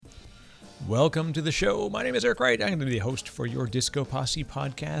welcome to the show. My name is Eric Wright. I'm going to be the host for your Disco Posse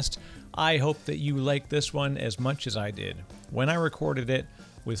podcast. I hope that you like this one as much as I did when I recorded it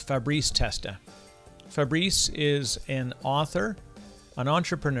with Fabrice Testa. Fabrice is an author, an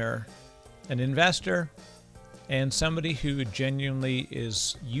entrepreneur, an investor, and somebody who genuinely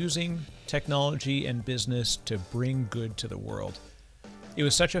is using technology and business to bring good to the world. It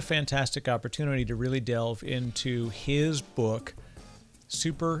was such a fantastic opportunity to really delve into his book,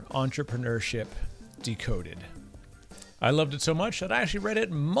 Super Entrepreneurship Decoded. I loved it so much that I actually read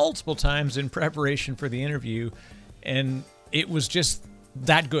it multiple times in preparation for the interview, and it was just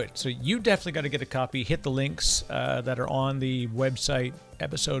that good. So you definitely got to get a copy. Hit the links that are on the website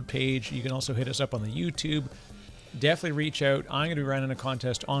episode page. You can also hit us up on the YouTube. Definitely reach out. I'm going to be running a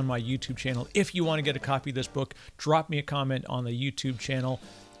contest on my YouTube channel. If you want to get a copy of this book, drop me a comment on the YouTube channel.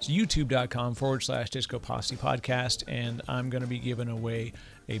 It's youtube.com/Disco Posse podcast, and I'm going to be giving away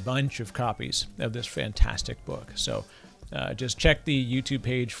a bunch of copies of this fantastic book. So just check the YouTube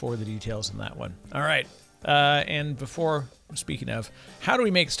page for the details on that one. All right. And before, speaking of, how do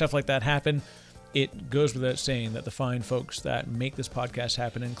we make stuff like that happen? It goes without saying that the fine folks that make this podcast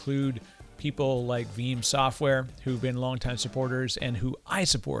happen include people like Veeam Software, who've been longtime supporters and who I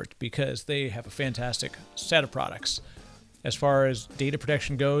support because they have a fantastic set of products. As far as data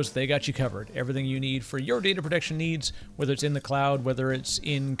protection goes, they got you covered. Everything you need for your data protection needs, whether it's in the cloud, whether it's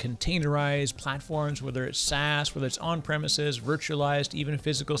in containerized platforms, whether it's SaaS, whether it's on-premises, virtualized, even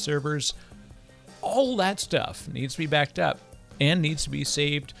physical servers, all that stuff needs to be backed up and needs to be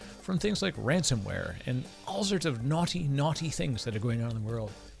saved from things like ransomware and all sorts of naughty things that are going on in the world.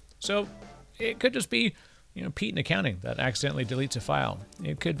 So it could just be, Pete in accounting that accidentally deletes a file.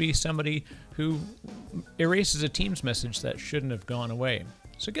 It could be somebody who erases a Teams message that shouldn't have gone away.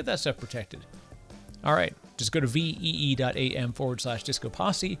 So get that stuff protected. All right, just go to vee.am/Disco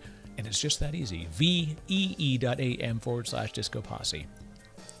Posse, and it's just that easy. vee.am/Disco Posse.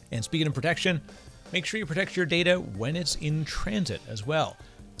 And speaking of protection, make sure you protect your data when it's in transit as well.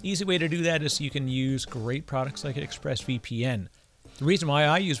 Easy way to do that is you can use great products like ExpressVPN. The reason why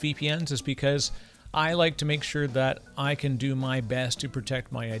I use VPNs is because I like to make sure that I can do my best to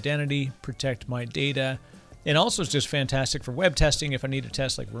protect my identity, protect my data, and also it's just fantastic for web testing if I need to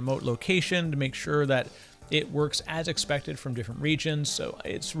test like remote location to make sure that it works as expected from different regions. So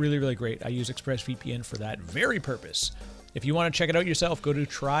it's really, really great. I use ExpressVPN for that very purpose. If you want to check it out yourself, go to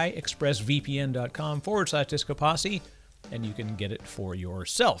tryexpressvpn.com/Disco Posse, and you can get it for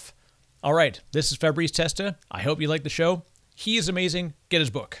yourself. All right, this is Fabrice Testa. I hope you like the show. He is amazing. Get his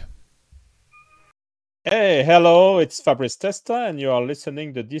book. Hey, hello, it's Fabrice Testa, and you are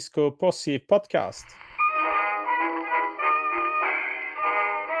listening to Disco Posse podcast.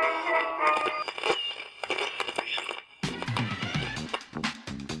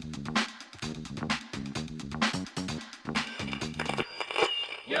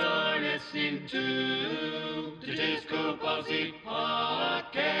 You're listening to the Disco Posse podcast.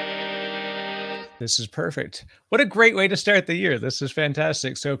 This is perfect. What a great way to start the year. This is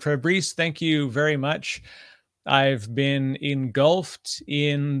fantastic. So Fabrice, thank you very much. I've been engulfed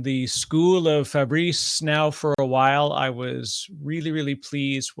in the school of Fabrice now for a while. I was really, really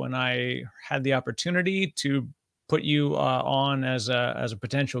pleased when I had the opportunity to put you on as a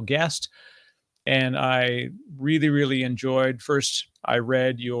potential guest. And I really, really enjoyed. First, I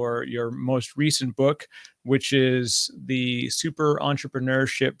read your most recent book, which is the Super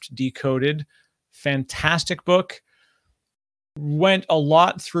Entrepreneurship Decoded. Fantastic book. Went a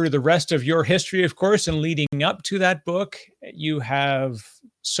lot through the rest of your history, of course, and leading up to that book. You have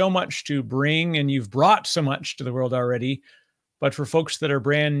so much to bring, and you've brought so much to the world already. But for folks that are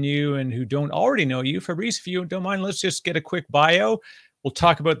brand new and who don't already know you, Fabrice, if you don't mind, let's just get a quick bio. We'll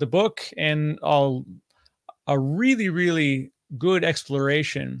talk about the book and a really, really good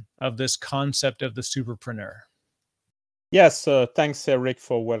exploration of this concept of the superpreneur. Yes, thanks, Eric,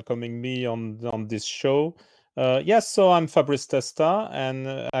 for welcoming me on this show. Yes, so I'm Fabrice Testa,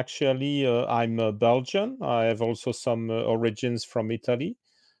 and actually, I'm Belgian. I have also some origins from Italy.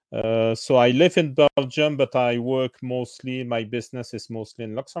 So I live in Belgium, but I work mostly, my business is mostly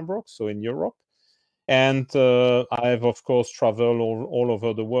in Luxembourg, so in Europe. And I've, of course, traveled all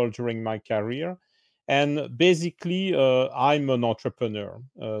over the world during my career. And basically, I'm an entrepreneur.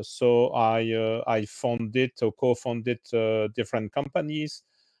 So I founded or co-founded different companies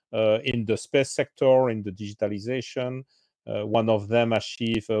in the space sector, in the digitalization. One of them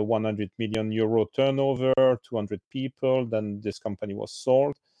achieved a 100 million euro turnover, 200 people. Then this company was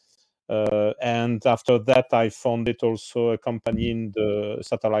sold. And after that, I founded also a company in the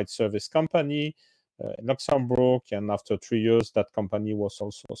satellite service company in Luxembourg. And after 3 years, that company was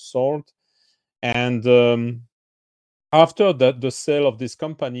also sold. And after the sale of this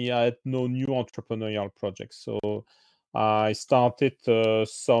company, I had no new entrepreneurial projects. So I started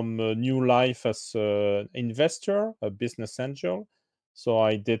some new life as an investor, a business angel. So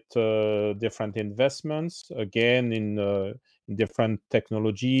I did different investments, again in different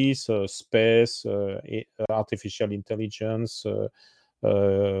technologies, space, artificial intelligence,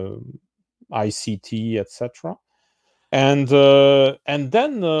 ICT, etc. And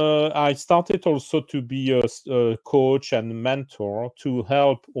then I started also to be a coach and mentor to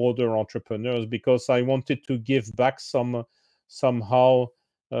help other entrepreneurs, because I wanted to give back somehow,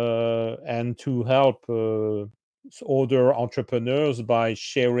 and to help other entrepreneurs by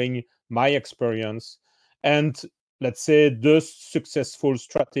sharing my experience and, let's say, the successful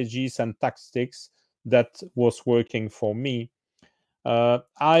strategies and tactics that was working for me.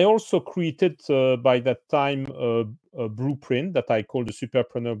 I also created by that time a blueprint that I call the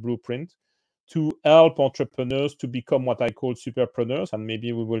Superpreneur Blueprint, to help entrepreneurs to become what I call superpreneurs, and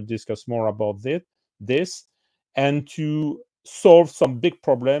maybe we will discuss more about this, and to solve some big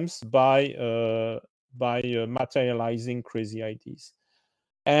problems by materializing crazy ideas.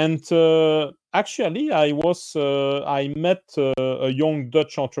 And actually, I met a young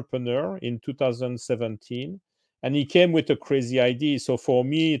Dutch entrepreneur in 2017, and he came with a crazy idea. So for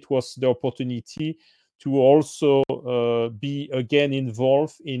me, it was the opportunity to also be again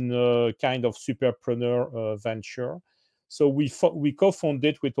involved in a kind of superpreneur venture. So we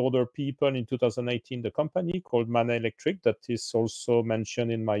co-founded with other people in 2018 the company called Mana Electric, that is also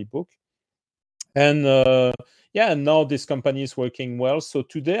mentioned in my book. And yeah, and now this company is working well. So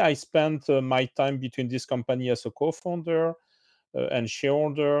today I spend my time between this company as a co-founder and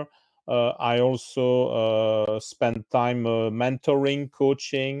shareholder. I also spend time mentoring,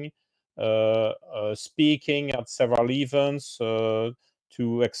 coaching, speaking at several events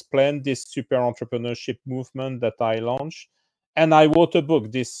to explain this super entrepreneurship movement that I launched. And I wrote a book,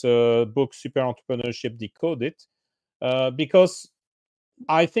 this book, Super Entrepreneurship Decoded, because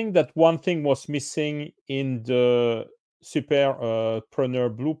I think that one thing was missing in the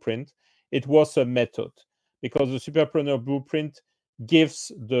Superpreneur Blueprint. It was a method, because the Superpreneur Blueprint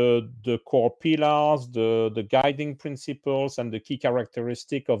gives the core pillars, the guiding principles, and the key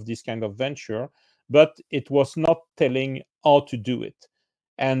characteristic of this kind of venture, but it was not telling how to do it.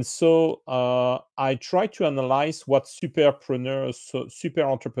 And so I try to analyze what superpreneurs, so super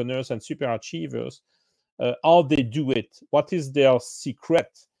entrepreneurs, and super achievers, how they do it, what is their secret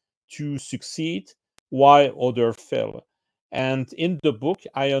to succeed while others fail. And in the book,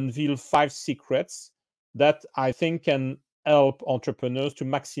 I unveil 5 secrets that I think can help entrepreneurs to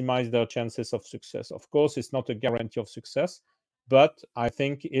maximize their chances of success. Of course, it's not a guarantee of success, but I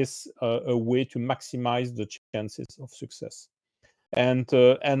think it's a way to maximize the chances of success. And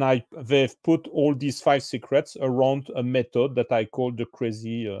they've put all these 5 secrets around a method that I call the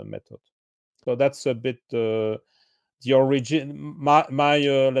crazy method. So that's a bit the origin, my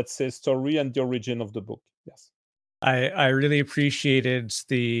let's say, story and the origin of the book. Yes. I really appreciated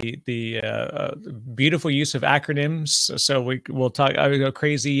the beautiful use of acronyms. So we'll talk. I would go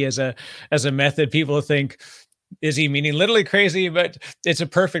crazy as a method. People think, is he meaning literally crazy? But it's a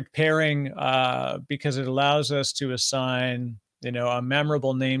perfect pairing because it allows us to assign a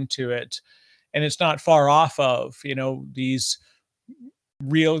memorable name to it, and it's not far off of these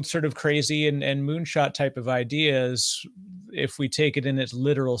real sort of crazy and moonshot type of ideas if we take it in its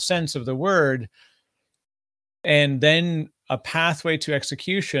literal sense of the word, and then a pathway to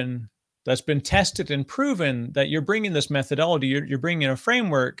execution that's been tested and proven that you're bringing this methodology, you're bringing a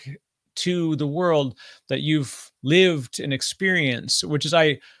framework to the world that you've lived and experienced, which is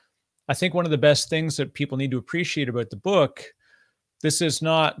I think one of the best things that people need to appreciate about the book. This is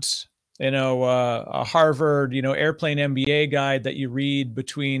not a Harvard airplane MBA guide that you read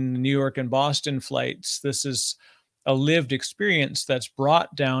between New York and Boston flights. This is a lived experience that's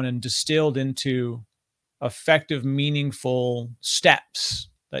brought down and distilled into effective, meaningful steps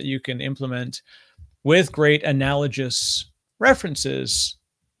that you can implement with great analogous references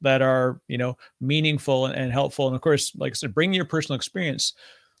that are, meaningful and helpful. And of course, like I said, bring your personal experience.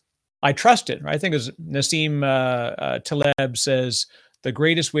 I trust it. I think as Nassim Taleb says, the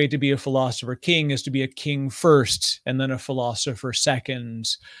greatest way to be a philosopher king is to be a king first and then a philosopher second.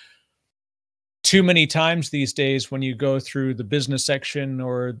 Too many times these days when you go through the business section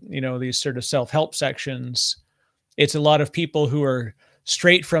or, these sort of self-help sections, it's a lot of people who are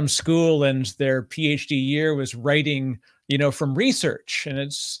straight from school and their PhD year was writing, from research. And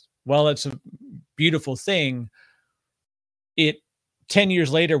it's a beautiful thing. 10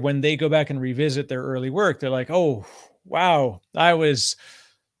 years later, when they go back and revisit their early work, they're like, oh, wow, I was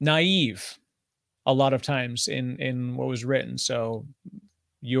naive. a lot of times in what was written. So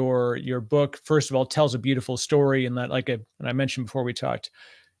your book, first of all, tells a beautiful story, and that, and I mentioned before we talked,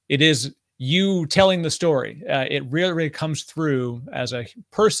 it is you telling the story. It really comes through as a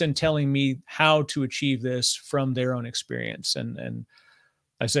person telling me how to achieve this from their own experience. And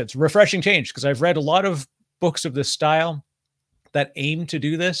I said it's a refreshing change, because I've read a lot of books of this style that aim to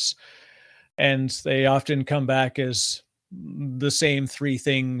do this, and they often come back as the same three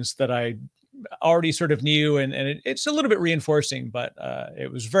things that I already sort of knew, and it's a little bit reinforcing, but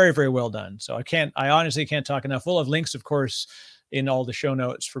it was very, very well done. So I honestly can't talk enough. We'll have links, of course, in all the show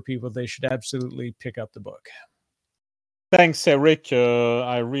notes for people. They should absolutely pick up the book. Thanks, Eric.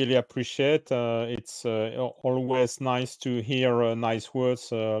 I really appreciate. It's always nice to hear nice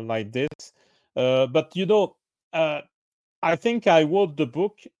words like this. But I think I wrote the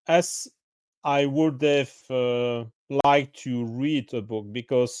book as I would have liked to read a book,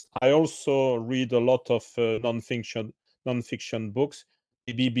 because I also read a lot of non-fiction books,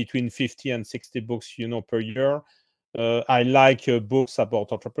 maybe between 50 and 60 books, per year. I like books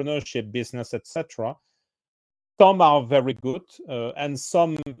about entrepreneurship, business, etc. Some are very good, and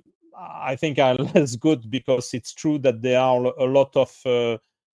some I think are less good, because it's true that there are a lot of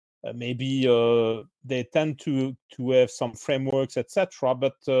maybe they tend to have some frameworks, etc.,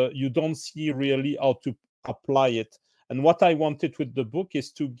 but you don't see really how to apply it. And what I wanted with the book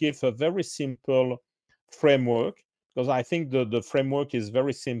is to give a very simple framework, because I think the framework is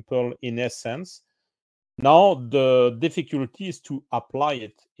very simple in essence. Now the difficulty is to apply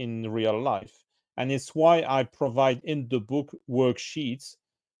it in real life, and it's why I provide in the book worksheets,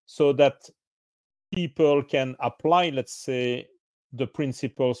 so that people can apply, let's say, the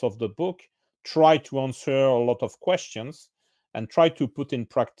principles of the book, try to answer a lot of questions, and try to put in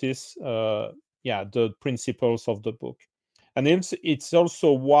practice the principles of the book. And it's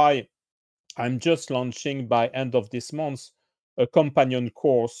also why I'm just launching by end of this month a companion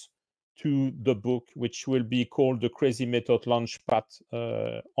course to the book, which will be called the Crazy Method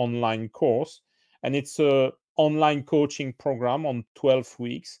Launchpad online course. And it's a online coaching program on 12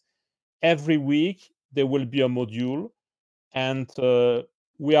 weeks. Every week there will be a module, and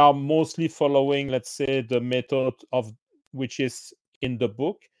we are mostly following, let's say, the method of which is in the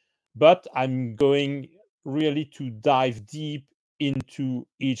book, but I'm going really to dive deep into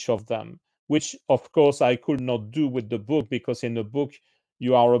each of them, which of course I could not do with the book, because in the book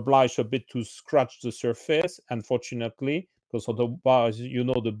you are obliged a bit to scratch the surface, unfortunately, because otherwise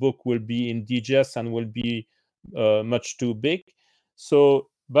the book will be indigest and will be much too big. So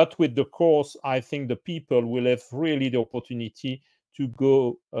but with the course, I think the people will have really the opportunity to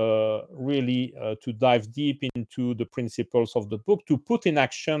go really to dive deep into the principles of the book, to put in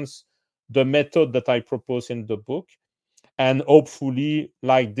actions the method that I propose in the book. And hopefully,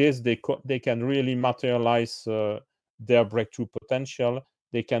 like this, they can really materialize their breakthrough potential.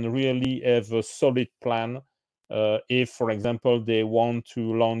 They can really have a solid plan if, for example, they want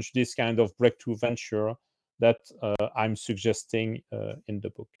to launch this kind of breakthrough venture that I'm suggesting in the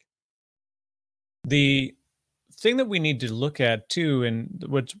book. The thing that we need to look at too, and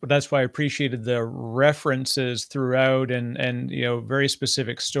that's why I appreciated the references throughout, and very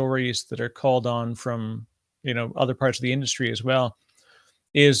specific stories that are called on from other parts of the industry as well,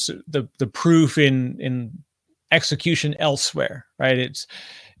 is the proof in execution elsewhere, right?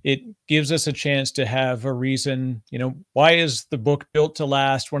 It gives us a chance to have a reason. Why is the book built to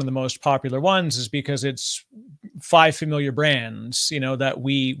last? One of the most popular ones is because it's 5 familiar brands, that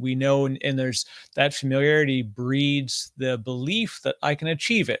we know, and there's that familiarity breeds the belief that I can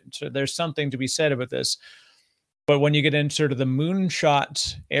achieve it. So there's something to be said about this. But when you get into sort of the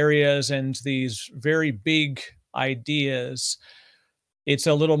moonshot areas and these very big ideas, it's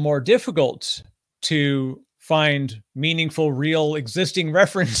a little more difficult to find meaningful, real, existing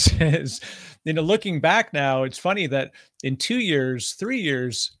references. Looking back now, it's funny that in 2 years, 3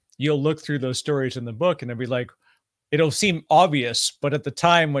 years, you'll look through those stories in the book and it'll be like, it'll seem obvious. But at the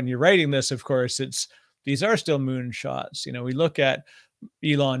time when you're writing this, of course, these are still moonshots. We look at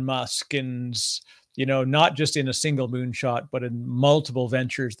Elon Musk and, not just in a single moonshot, but in multiple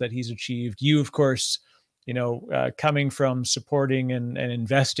ventures that he's achieved. You, of course, coming from supporting and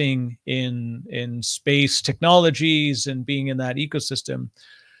investing in space technologies and being in that ecosystem,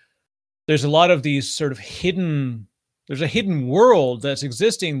 there's a lot of these sort of there's a hidden world that's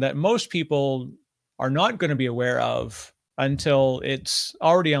existing that most people are not going to be aware of until it's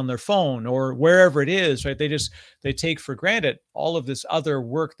already on their phone or wherever it is, right? They take for granted all of this other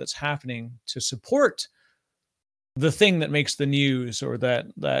work that's happening to support the thing that makes the news or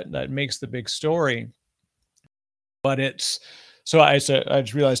that makes the big story. But it's So I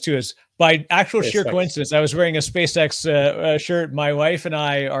just realized too is by actual sheer SpaceX. coincidence, I was wearing a SpaceX shirt. My wife and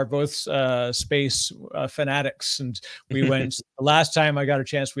I are both space fanatics, and we went the last time I got a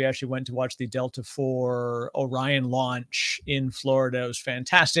chance. We actually went to watch the Delta IV Orion launch in Florida. It was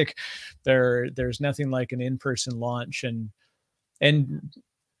fantastic. There's nothing like an in-person launch, and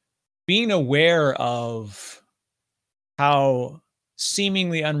being aware of how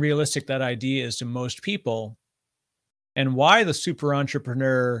seemingly unrealistic that idea is to most people, and why the super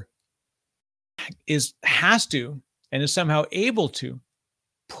entrepreneur has to and is somehow able to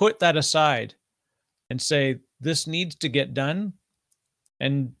put that aside and say this needs to get done,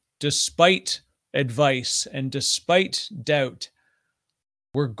 and despite advice and despite doubt,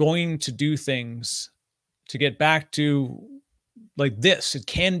 we're going to do things to get back to like this. It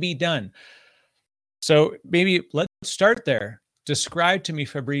can be done. So maybe let's start there. Describe to me,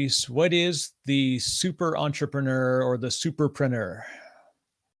 Fabrice, what is the super entrepreneur or the superpreneur?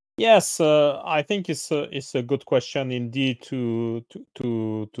 Yes, I think it's a good question indeed to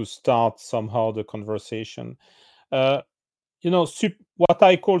start somehow the conversation. What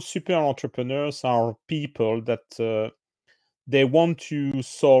I call super entrepreneurs are people that they want to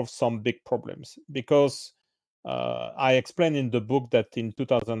solve some big problems, because I explained in the book that in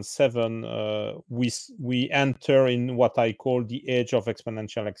 2007 we enter in what I call the age of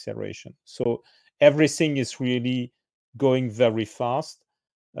exponential acceleration. So everything is really going very fast.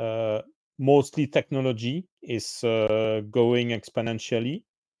 Uh, Mostly technology is going exponentially,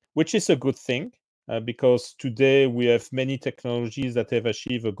 which is a good thing, because today we have many technologies that have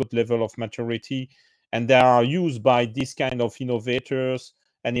achieved a good level of maturity, and they are used by these kind of innovators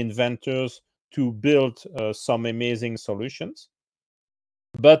and inventors to build some amazing solutions.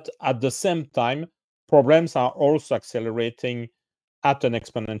 But at the same time, problems are also accelerating at an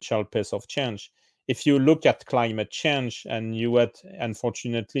exponential pace of change. If you look at climate change, and you had,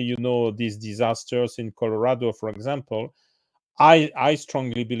 unfortunately, these disasters in Colorado, for example, I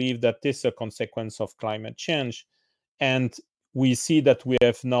strongly believe that this is a consequence of climate change. And we see that we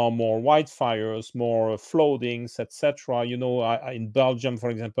have now more wildfires, more floodings, etc. In Belgium, for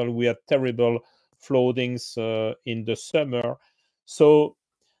example, we had terrible floodings in the summer. So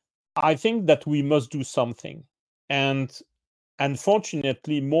I think that we must do something. And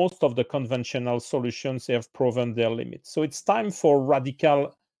unfortunately, most of the conventional solutions have proven their limits. So it's time for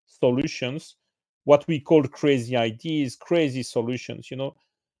radical solutions, what we call crazy ideas, crazy solutions,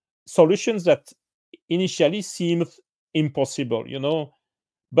 solutions that initially seemed impossible,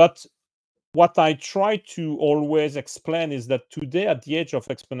 But what I try to always explain is that today, at the age of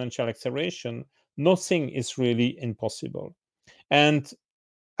exponential acceleration, nothing is really impossible. And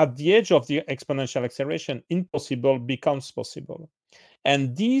at the age of the exponential acceleration, impossible becomes possible.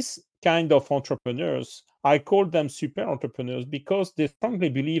 And these kind of entrepreneurs, I call them super entrepreneurs, because they strongly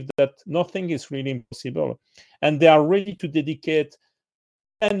believe that nothing is really impossible. And they are ready to dedicate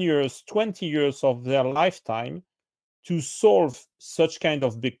 10 years, 20 years of their lifetime to solve such kind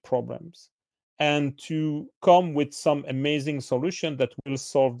of big problems, and to come with some amazing solution that will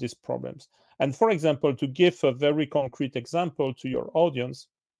solve these problems. And for example, to give a very concrete example to your audience,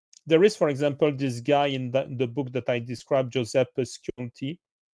 there is, for example, this guy in the book that I described, Giuseppe Scionti.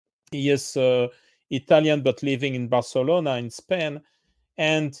 He is Italian but living in Barcelona in Spain,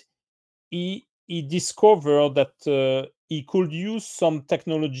 and he discovered that he could use some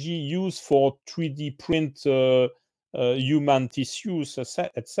technology used for 3D print human tissues,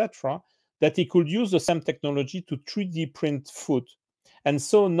 etc. That he could use the same technology to 3D print food. And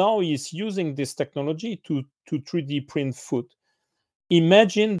so now he's using this technology to 3D print food.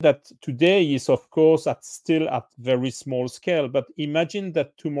 Imagine that today is, of course, still at very small scale, but imagine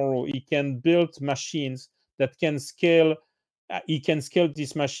that tomorrow he can build machines that can scale. He can scale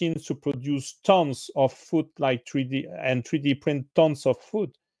these machines to produce tons of food, like 3D, and 3D print tons of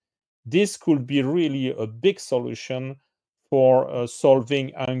food. This could be really a big solution for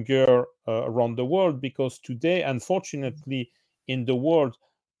solving hunger around the world, because today, unfortunately, in the world,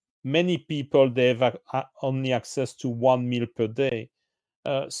 many people, they have only access to one meal per day.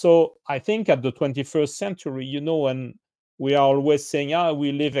 So I think at the 21st century, and we are always saying,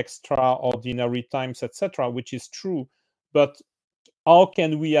 we live extraordinary times, etc., which is true. But how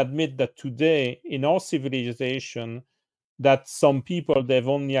can we admit that today in our civilization, that some people, they have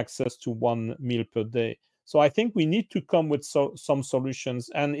only access to one meal per day? So I think we need to come with some solutions,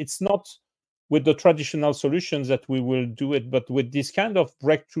 and it's not with the traditional solutions that we will do it, but with this kind of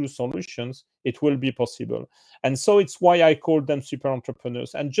breakthrough solutions, it will be possible. And so it's why I call them super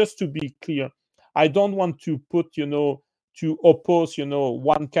entrepreneurs. And just to be clear, I don't want to put to oppose,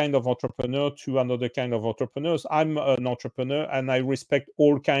 one kind of entrepreneur to another kind of entrepreneurs. I'm an entrepreneur and I respect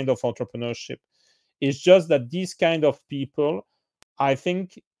all kind of entrepreneurship. It's just that these kind of people, I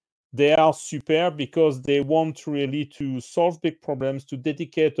think they are super because they want really to solve big problems, to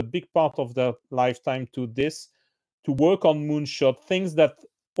dedicate a big part of their lifetime to this, to work on moonshot, things that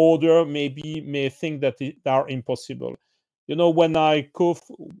other maybe may think that are impossible. When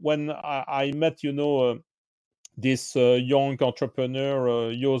I met, this young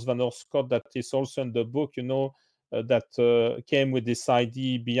entrepreneur, Jos van Oorschot, that is also in the book, that came with this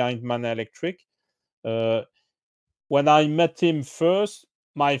idea behind Mana Electric. When I met him first,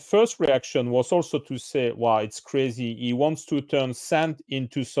 my first reaction was also to say, wow, it's crazy. He wants to turn sand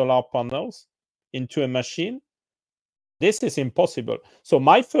into solar panels, into a machine. This is impossible. So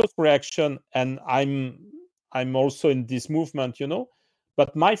my first reaction, and I'm also in this movement,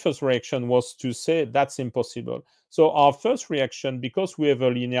 but my first reaction was to say that's impossible. So our first reaction, because we have a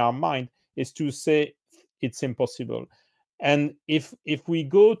linear mind, is to say it's impossible. And if we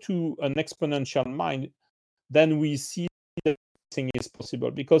go to an exponential mind, then we see that everything is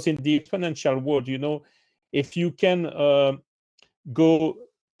possible. Because in the exponential world, if you can go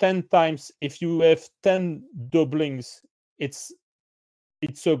 10 times, if you have 10 doublings, it's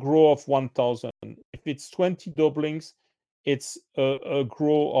a growth of 1,000. If it's 20 doublings, it's a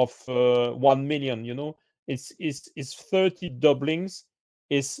growth of 1 million. It's 30 doublings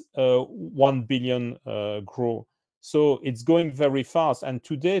is 1 billion growth. So it's going very fast. And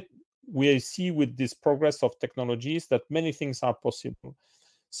today we see with this progress of technologies that many things are possible.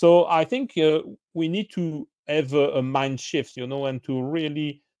 So I think we need to have a mind shift, and to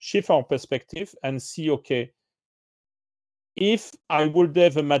really shift our perspective and see, okay, if I would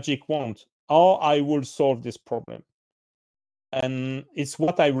have a magic wand, how I will solve this problem. And it's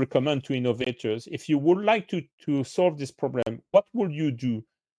what I recommend to innovators. If you would like to solve this problem, what will you do?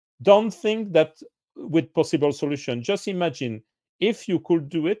 Don't think that with possible solution. Just imagine if you could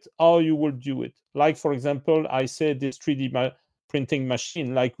do it, how you will do it. Like, for example, I said this 3D printing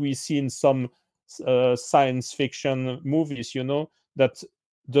machine, like we see in some science fiction movies, that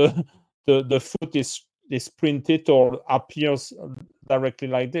the the foot is printed or appears directly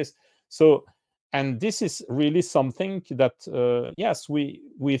like this. So, and this is really something that yes, we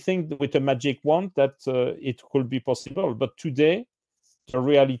think with a magic wand that it could be possible, but today the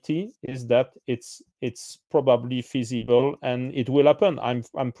reality is that it's probably feasible and it will happen.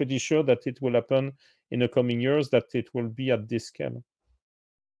 I'm pretty sure that it will happen in the coming years, that it will be at this scale.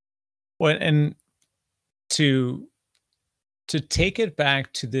 Well, and to take it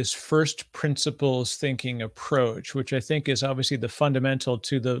back to this first principles thinking approach, which I think is obviously the fundamental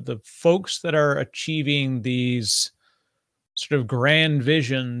to the folks that are achieving these sort of grand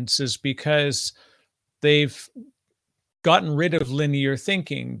visions, is because they've gotten rid of linear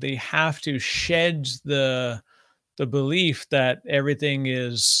thinking. They have to shed the belief that everything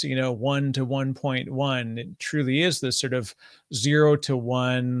is 1 to 1.1. It truly is this sort of 0 to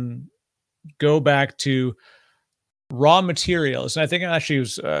 1, go back to raw materials. And I think actually it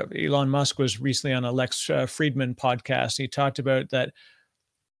was Elon Musk was recently on a Lex Friedman podcast. He talked about that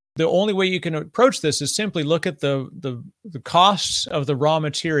the only way you can approach this is simply look at the costs of the raw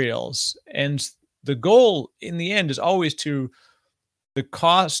materials, and the goal in the end is always to the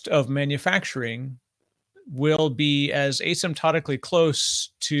cost of manufacturing will be as asymptotically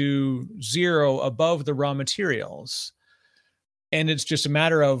close to zero above the raw materials. And it's just a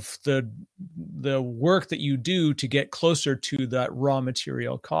matter of the work that you do to get closer to that raw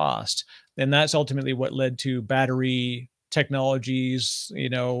material cost. And that's ultimately what led to battery technologies,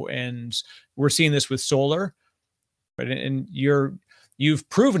 and we're seeing this with solar. Right? And you've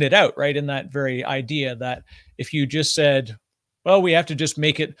proven it out, right? In that very idea that if you just said, well, we have to just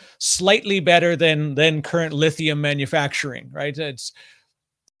make it slightly better than current lithium manufacturing, right?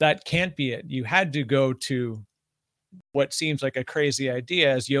 That can't be it. You had to go to what seems like a crazy idea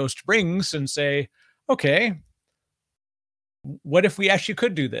as Joost brings and say, okay, what if we actually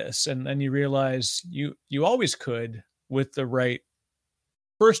could do this? And then you realize you always could, with the right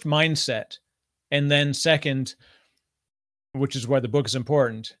first mindset. And then second, which is why the book is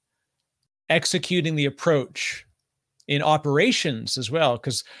important, executing the approach in operations as well,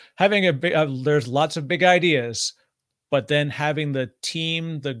 because having there's lots of big ideas, but then having the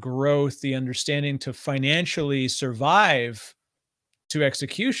team, the growth, the understanding to financially survive to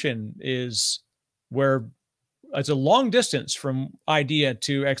execution is where it's a long distance from idea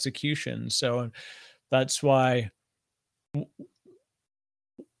to execution. So that's why,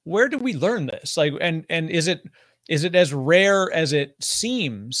 where do we learn this? Like, and is it as rare as it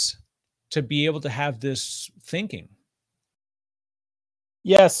seems to be able to have this thinking?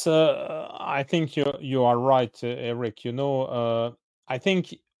 Yes, I think you are right, Eric. I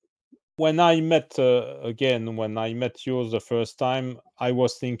think when I met when I met you the first time, I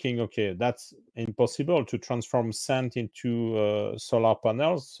was thinking, okay, that's impossible to transform sand into solar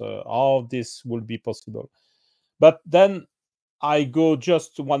panels. How this will be possible? But then I go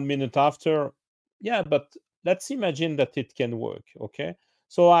just 1 minute after, yeah, but let's imagine that it can work. Okay,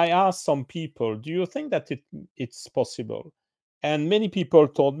 so I asked some people, do you think that it's possible? And many people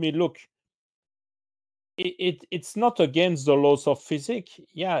told me, look, it's not against the laws of physics.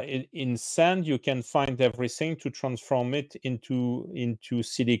 Yeah, in sand you can find everything to transform it into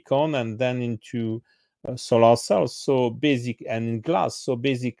silicon and then into solar cells. So basic and in glass. So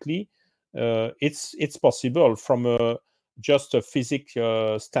basically, it's possible from a just a physics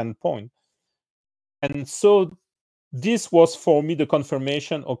standpoint. And so this was for me the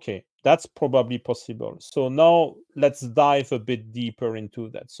confirmation, okay, that's probably possible. So now let's dive a bit deeper into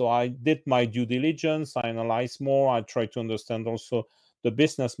that. So I did my due diligence, I analyzed more, I tried to understand also the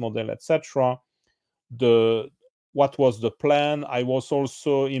business model, etc. The what was the plan. I was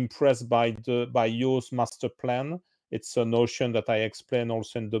also impressed by Yo's master plan. It's a notion that I explain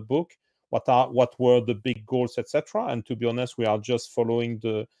also in the book. What were the big goals, etc. And to be honest, we are just following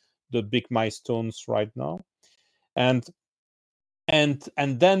the big milestones right now. And and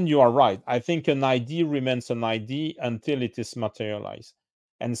then you are right. I think an idea remains an idea until it is materialized.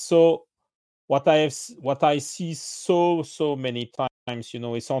 And so what I see so many times,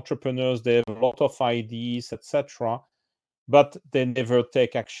 is entrepreneurs, they have a lot of ideas, etc., but they never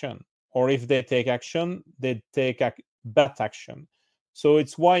take action. Or if they take action, they take bad action. So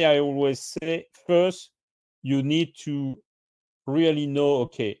it's why I always say, first you need to really know,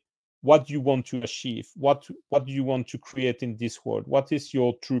 okay, what you want to achieve, what do you want to create in this world, what is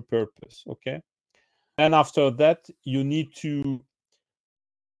your true purpose, okay? And after that, you need to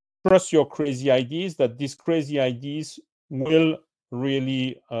trust your crazy ideas, that these crazy ideas will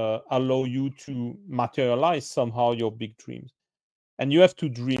really allow you to materialize somehow your big dreams. And you have to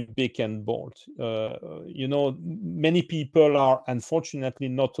dream big and bold. Many people are unfortunately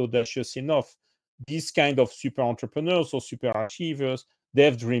not audacious enough. These kind of super entrepreneurs or super achievers, they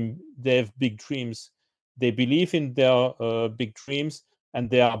have big dreams. They believe in their big dreams, and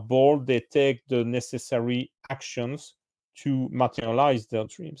they are bold. They take the necessary actions to materialize their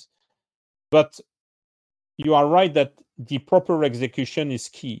dreams. But you are right that the proper execution is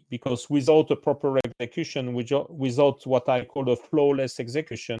key, because without a proper execution, without what I call a flawless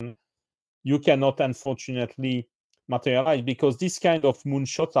execution, you cannot unfortunately materialize, because these kind of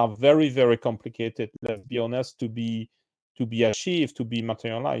moonshots are very, very complicated, let's be honest, to be achieved, to be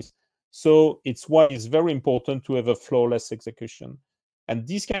materialized. So it's why it's very important to have a flawless execution. And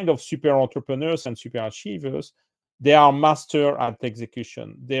these kind of super entrepreneurs and super achievers, they are master at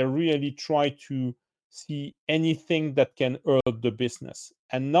execution. They really try to see anything that can hurt the business.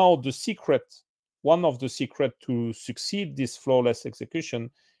 And now one of the secret to succeed this flawless execution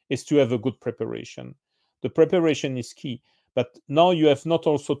is to have a good preparation. The preparation is key, but now you have not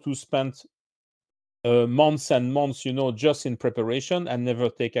also to spend months and months, just in preparation and never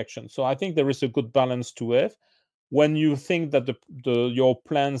take action. So I think there is a good balance to have. When you think that your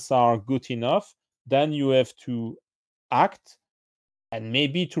plans are good enough, then you have to act, and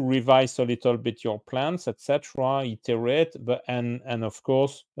maybe to revise a little bit your plans, etc., iterate, but and of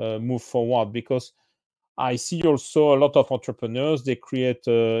course move forward. Because I see also a lot of entrepreneurs, they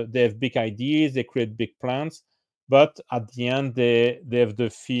have big ideas, they create big plans, but at the end they have the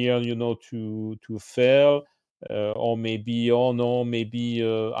fear, to fail, or maybe, oh no, maybe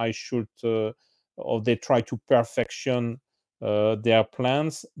I should, or they try to perfection their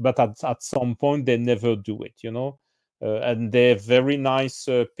plans, but at some point they never do it, and they have very nice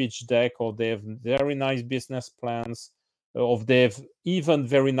pitch deck, or they have very nice business plans, or they have even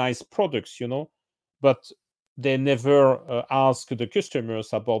very nice products, but they never ask the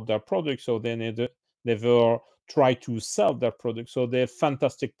customers about their products, so they never try to sell their products. So they have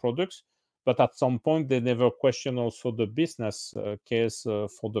fantastic products, but at some point they never question also the business case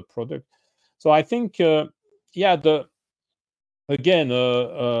for the product. So I think, yeah, the again,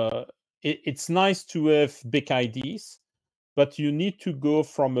 it's nice to have big ideas, but you need to go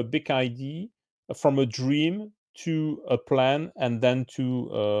from a big idea, from a dream to a plan, and then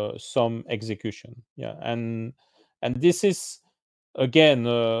to some execution. Yeah, and this is, again,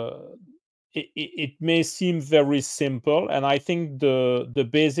 it may seem very simple, and I think the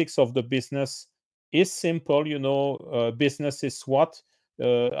basics of the business is simple. Business is what,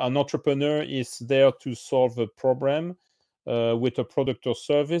 an entrepreneur is there to solve a problem with a product or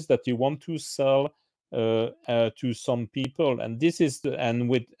service that you want to sell. to some people, and this is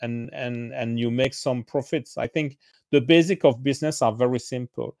and you make some profits. I think the basic of business are very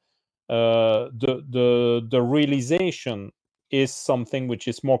simple. The realization is something which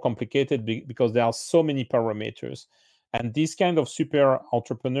is more complicated because there are so many parameters, and these kind of super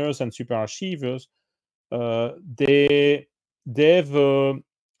entrepreneurs and super achievers, they have a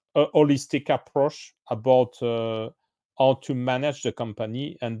holistic approach about how to manage the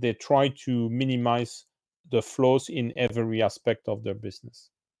company, and they try to minimize the flaws in every aspect of their business.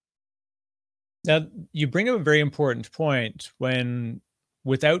 Now, you bring up a very important point when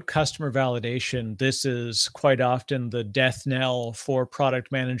without customer validation, this is quite often the death knell for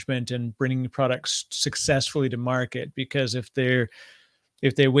product management and bringing products successfully to market. Because if they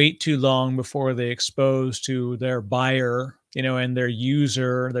wait too long before they expose to their buyer, and their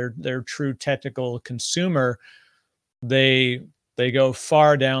user, their true technical consumer, they go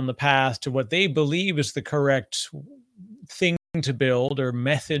far down the path to what they believe is the correct thing to build or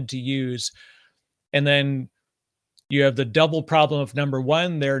method to use. And then you have the double problem of, number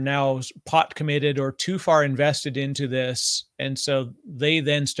one, they're now pot committed or too far invested into this. And so they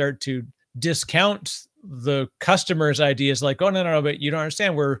then start to discount the customer's ideas like, oh, no, but you don't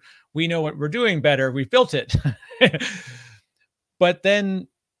understand. We know what we're doing better. We've built it. But then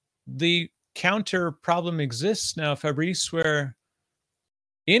the counter problem exists now, Fabrice, where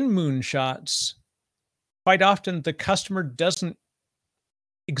in moonshots, quite often the customer doesn't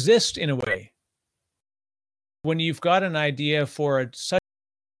exist in a way. When you've got an idea for such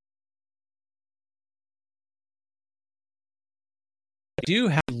do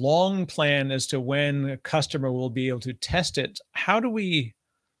have a long plan as to when a customer will be able to test it. How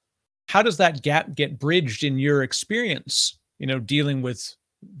does that gap get bridged in your experience, dealing with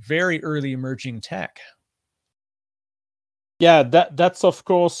very early emerging tech? Yeah, that's of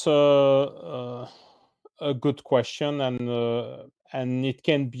course a good question, and it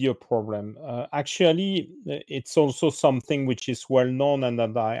can be a problem. Actually, it's also something which is well known, and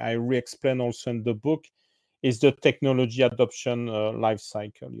that I re-explain also in the book, is the technology adoption life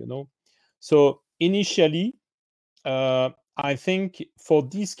cycle. So initially, I think for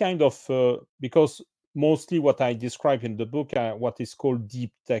this kind of because mostly what I describe in the book are what is called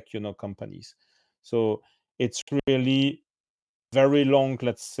deep tech, companies. So it's really very long,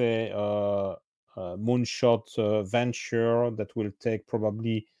 let's say, moonshot venture that will take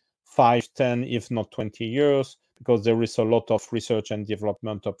probably 5, 10, if not 20 years, because there is a lot of research and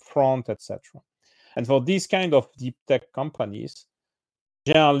development up front, etc. And for these kind of deep tech companies,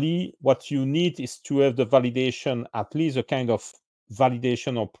 generally what you need is to have the validation, at least a kind of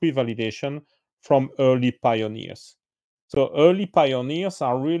validation or pre-validation from early pioneers. So early pioneers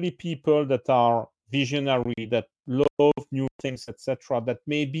are really people that are visionary, that love new things, etc., that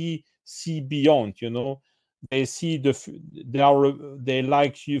maybe see beyond. They see they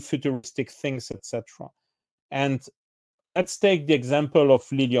like futuristic things, etc. And let's take the example of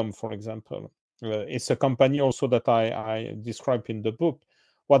Lilium, for example. It's a company also that I describe in the book.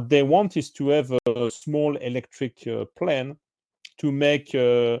 What they want is to have a small electric plane to make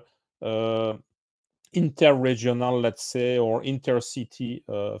interregional, let's say, or intercity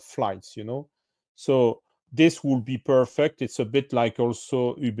flights. So this will be perfect. It's a bit like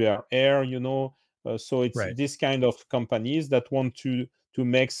also Uber Air. So it's Right. this kind of companies that want to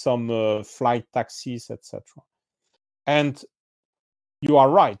make some flight taxis, etc. And you are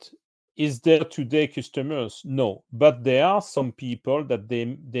right. Is there today customers? No, but there are some people that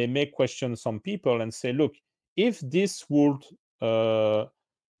they may question some people and say, look, if this would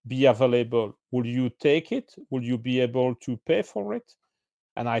be available, will you take it? Will you be able to pay for it?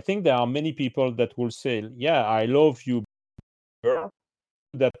 And I think there are many people that will say, yeah, I love you.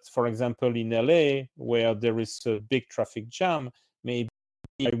 That, for example, in LA, where there is a big traffic jam, maybe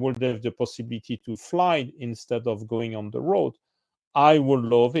I would have the possibility to fly instead of going on the road. I will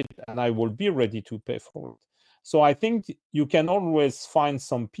love it, and I will be ready to pay for it. So I think you can always find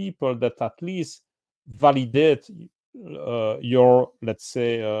some people that at least validate your, let's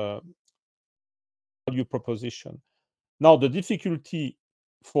say, value proposition. Now, the difficulty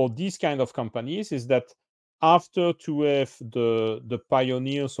for these kind of companies is that after to have the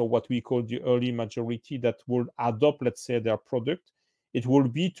pioneers, or what we call the early majority, that will adopt, let's say, their product, it will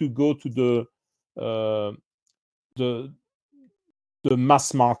be to go to the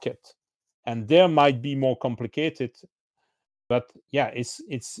mass market, and there might be more complicated. But yeah,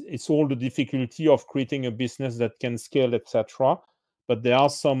 it's all the difficulty of creating a business that can scale, etc. But there are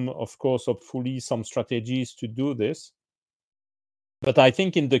some, of course, hopefully some strategies to do this. But I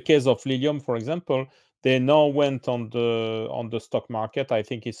think in the case of Lilium, for example, They now went on the stock market. I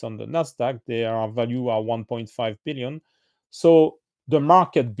think it's on the Nasdaq. Their value are 1.5 billion. So the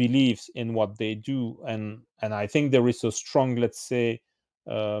market believes in what they do, and I think there is a strong, let's say,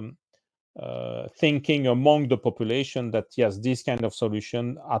 thinking among the population that yes, this kind of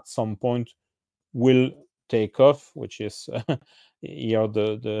solution at some point will take off, which is here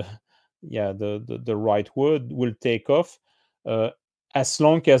the right word, will take off, as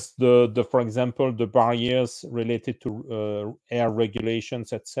long as the for example the barriers related to air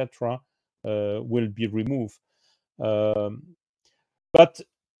regulations, etc., will be removed. But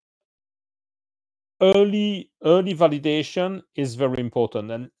early validation is very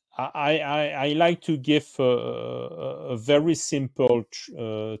important, and I like to give a very simple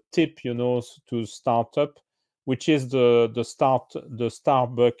tip, to startup, which is the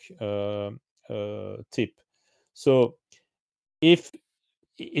Starbucks tip. So if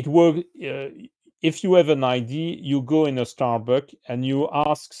it works, if you have an idea, you go in a Starbucks and you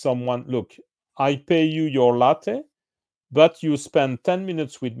ask someone, look, I pay you your latte, but you spend 10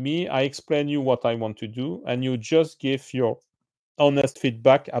 minutes with me. I explain you what I want to do, and you just give your honest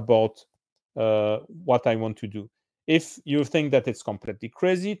feedback about what I want to do. If you think that it's completely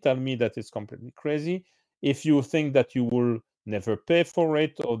crazy, tell me that it's completely crazy. If you think that you will never pay for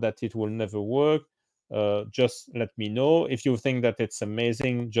it or that it will never work, just let me know. If you think that it's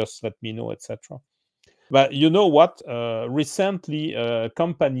amazing, just let me know, etc. But you know what? Recently, a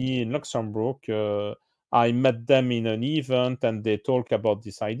company in Luxembourg, I met them in an event and they talk about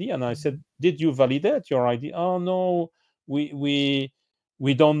this idea. And I said, "Did you validate your idea?" "Oh no, we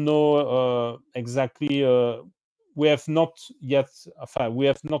don't know exactly. We have not yet. We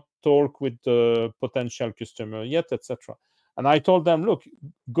have not talked with the potential customer yet, etc." And I told them, "Look,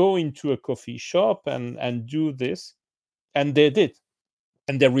 go into a coffee shop and do this," and they did,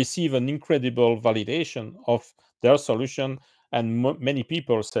 and they receive an incredible validation of their solution. And many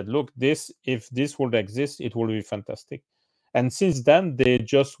people said, look, if this would exist, it will be fantastic. And since then they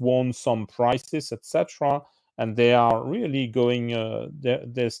just won some prizes, etc., and they are really going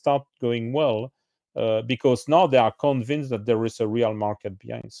they start going well, because now they are convinced that there is a real market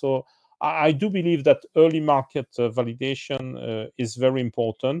behind. So I do believe that early market validation is very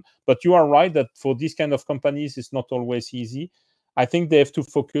important. But you are right that for these kind of companies, it's not always easy. I think they have to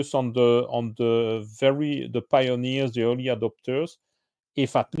focus on the pioneers, the early adopters.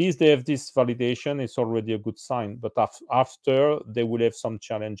 If at least they have this validation, it's already a good sign. But after, they will have some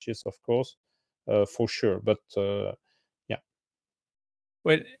challenges, of course, for sure. But yeah.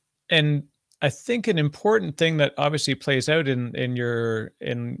 But and I think an important thing that obviously plays out in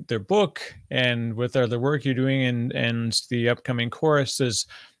their book and with the work you're doing and the upcoming course is,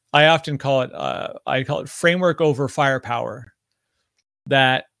 I often call it framework over firepower.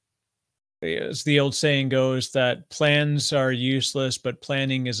 That, as the old saying goes, that plans are useless, but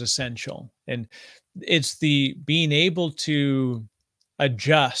planning is essential. And it's the being able to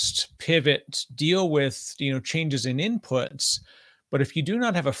adjust, pivot, deal with, changes in inputs. But if you do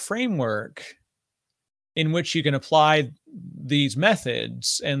not have a framework in which you can apply these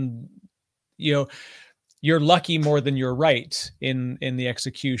methods, and you know you're lucky more than you're right in the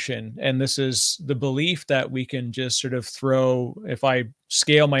execution. And this is the belief that we can just sort of throw, if I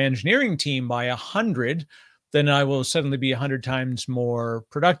scale my engineering team by 100, then I will suddenly be 100 times more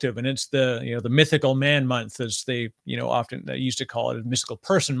productive. And it's the mythical man month, as they often used to call it, a mystical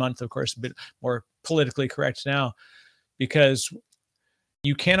person month, of course, a bit more politically correct now, because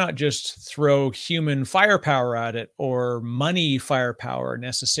you cannot just throw human firepower at it or money firepower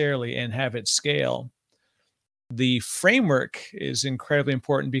necessarily and have it scale. The framework is incredibly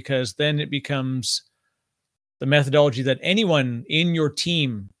important, because then it becomes the methodology that anyone in your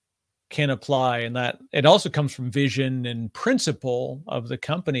team can apply, and that it also comes from vision and principle of the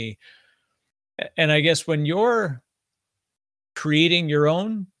company. And I guess when you're creating your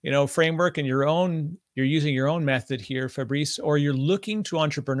own, framework and you're using your own method here, Fabrice, or you're looking to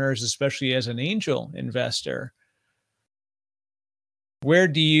entrepreneurs, especially as an angel investor,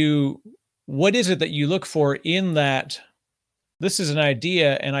 what is it that you look for in that? This is an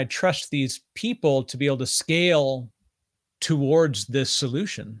idea, and I trust these people to be able to scale towards this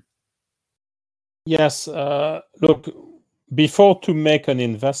solution. Yes. Look, before to make an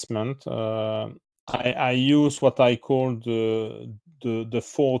investment, I use what I call the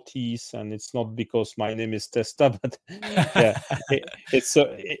 4 T's, and it's not because my name is Testa, but yeah,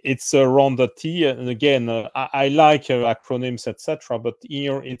 it's around the T. And again, I like acronyms, etc. But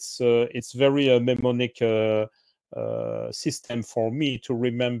here it's very mnemonic system for me to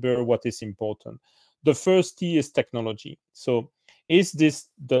remember what is important. The first T is technology. So is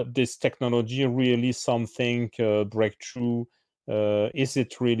this technology really something breakthrough? Is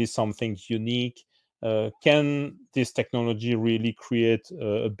it really something unique? Can this technology really create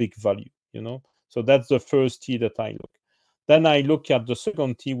a big value? So that's the first T that I look. Then I look at the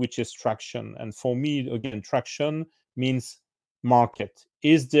second T, which is traction. And for me, again, traction means market.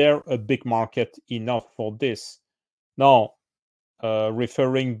 Is there a big market enough for this? Now,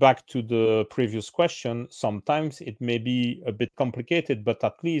 referring back to the previous question, sometimes it may be a bit complicated, but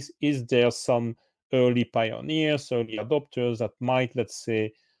at least is there some early pioneers, early adopters that might, let's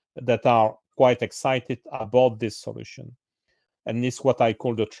say, that are quite excited about this solution? And this is what I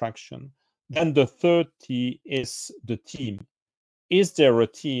call the traction. Then the third T is the team. Is there a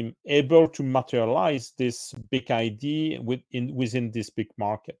team able to materialize this big idea within this big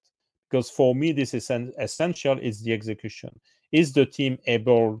market? Because for me, this is essential is the execution. Is the team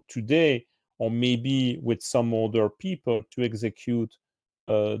able today, or maybe with some other people, to execute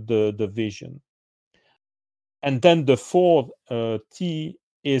the vision? And then the fourth T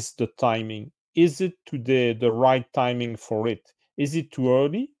is the timing. Is it today the right timing for it? Is it too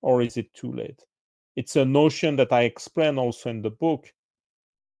early or is it too late? It's a notion that I explain also in the book,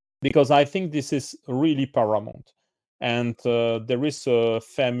 because I think this is really paramount. And there is a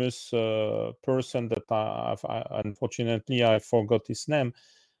famous person that unfortunately I forgot his name,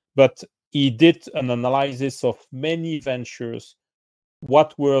 but he did an analysis of many ventures,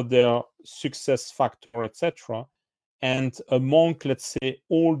 what were their success factor, etc. And among, let's say,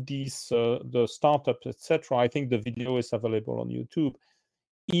 all these the startups, etc., I think the video is available on YouTube.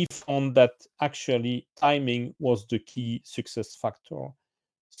 He found that actually timing was the key success factor.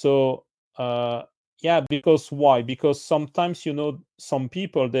 So yeah, because why? Because sometimes, some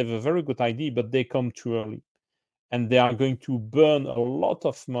people, they have a very good idea, but they come too early, and they are going to burn a lot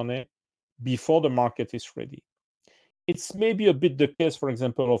of money before the market is ready. It's maybe a bit the case, for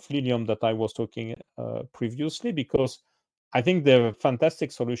example, of Lilium that I was talking previously, because I think they have a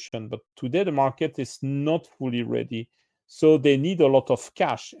fantastic solution, but today the market is not fully ready. So they need a lot of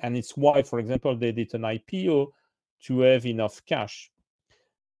cash. And it's why, for example, they did an IPO to have enough cash.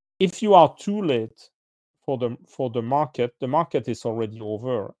 If you are too late for the market is already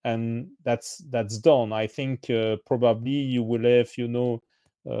over, and that's done. I think probably you will have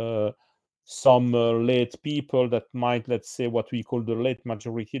some late people that might, let's say, what we call the late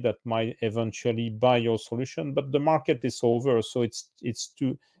majority, that might eventually buy your solution, but the market is over, so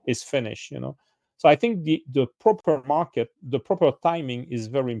it's finished. So I think the proper market, the proper timing is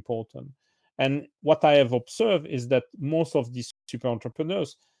very important. And what I have observed is that most of these super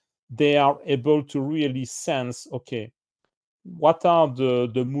entrepreneurs, they are able to really sense, okay, what are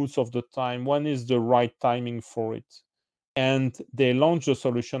the moods of the time? When is the right timing for it? And they launch the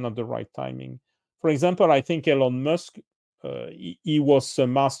solution at the right timing. For example, I think Elon Musk, he was a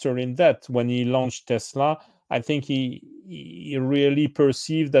master in that. When he launched Tesla, I think he really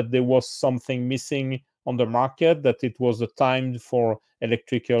perceived that there was something missing on the market, that it was a time for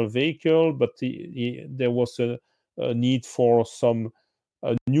electrical vehicle, but there was a need for some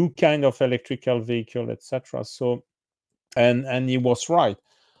a new kind of electrical vehicle, etc. So, and he was right.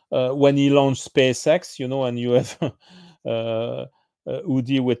 When he launched SpaceX, and you have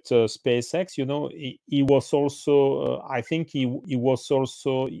Udi with SpaceX, he was also, I think he was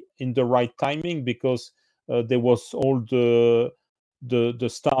also in the right timing, because there was all the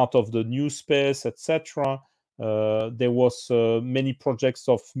start of the new space, etc. There was many projects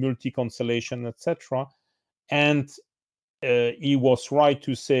of multi-constellation, etc. And he was right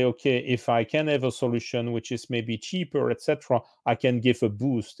to say, okay, if I can have a solution which is maybe cheaper, etc., I can give a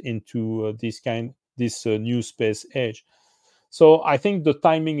boost into this new space age. So I think the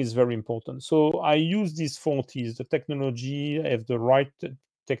timing is very important. So I use these 4 T's: the technology, have the right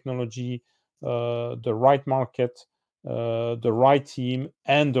technology, the right market, the right team,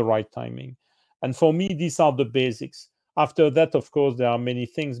 and the right timing. And for me, these are the basics. After that, of course, there are many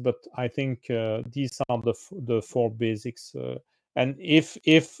things, but I think these are the 4 basics. And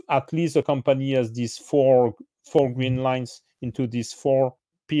if at least a company has these four green lines into these 4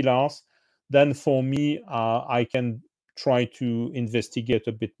 pillars, then for me, I can try to investigate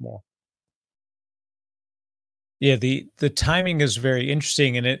a bit more. Yeah, the timing is very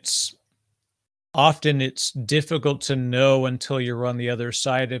interesting, and it's difficult to know until you're on the other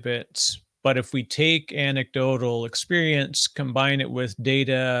side of it. But if we take anecdotal experience, combine it with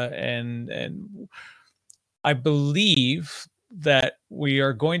data, and I believe that we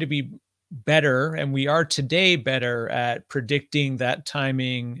are going to be better, and we are today better at predicting that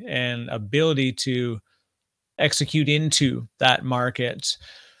timing and ability to execute into that market.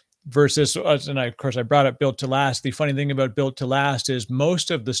 versus us. And of course, I brought up Built to Last. The funny thing about Built to Last is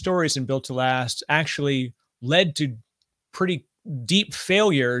most of the stories in Built to Last actually led to pretty deep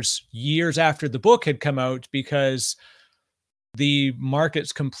failures years after the book had come out, because the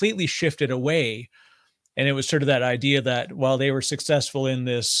markets completely shifted away. And it was sort of that idea that while they were successful in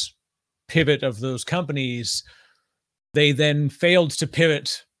this pivot of those companies, they then failed to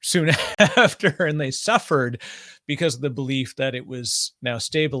pivot soon after, and they suffered because of the belief that it was now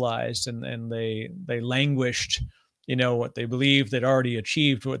stabilized, and they languished. What they believed, they'd already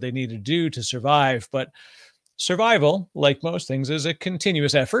achieved what they needed to do to survive. But survival, like most things, is a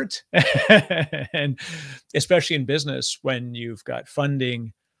continuous effort. And especially in business, when you've got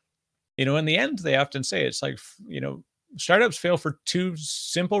funding, in the end, they often say it's like, startups fail for two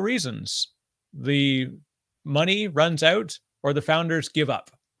simple reasons: the money runs out, or the founders give up.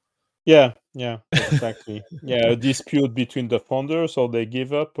 Yeah, exactly. Yeah, a dispute between the founders, or they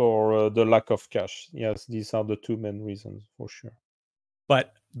give up, or the lack of cash. Yes, these are the two main reasons for sure.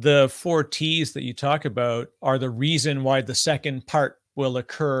 But the 4 T's that you talk about are the reason why the second part will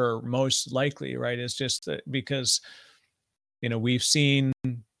occur most likely, right? It's just because, we've seen,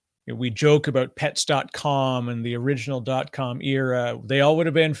 we joke about pets.com and the original .com era. They all would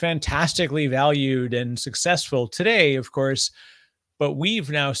have been fantastically valued and successful today, of course, but we've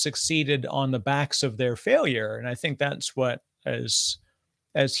now succeeded on the backs of their failure. And I think that's what, as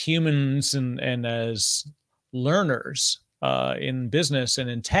humans and as learners in business and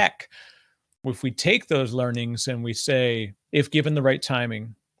in tech, if we take those learnings and we say, if given the right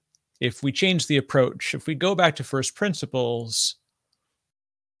timing, if we change the approach, if we go back to first principles,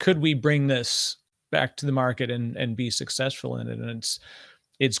 could we bring this back to the market and be successful in it? And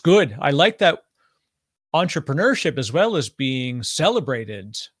it's good. I like that entrepreneurship, as well as being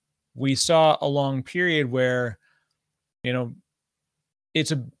celebrated. We saw a long period where,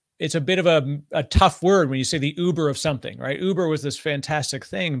 it's a bit of a tough word when you say the Uber of something, right? Uber was this fantastic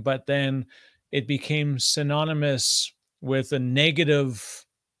thing, but then it became synonymous with a negative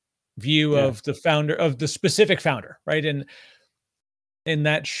view Yeah. of the founder, of the specific founder, right? And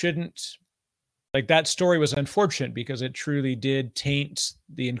that shouldn't, like, that story was unfortunate because it truly did taint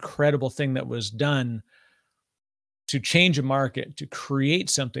the incredible thing that was done to change a market, to create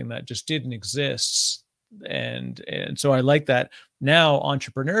something that just didn't exist. And so I like that. Now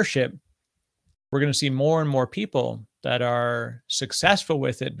entrepreneurship, we're going to see more and more people that are successful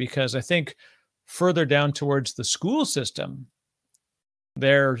with it, because I think further down towards the school system,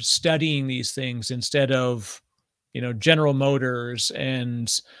 they're studying these things instead of, General Motors and,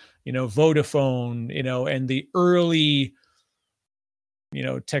 Vodafone, and the early,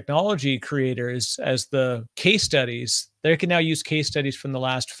 technology creators as the case studies. They can now use case studies from the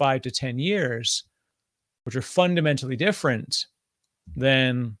last 5 to 10 years, which are fundamentally different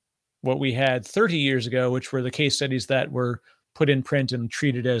than what we had 30 years ago, which were the case studies that were put in print and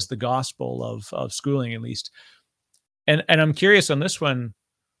treated as the gospel of schooling, at least. And I'm curious on this one,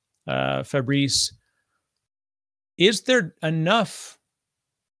 Fabrice, is there enough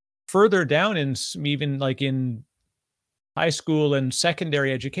further down in even like in high school and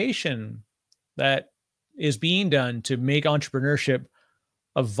secondary education that is being done to make entrepreneurship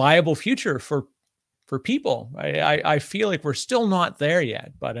a viable future for people? I feel like we're still not there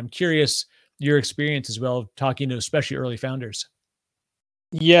yet, but I'm curious your experience as well, talking to especially early founders.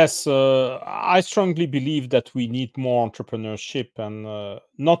 Yes, I strongly believe that we need more entrepreneurship, and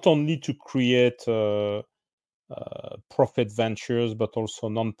not only to create profit ventures, but also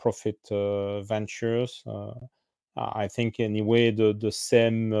non-profit ventures. I think anyway the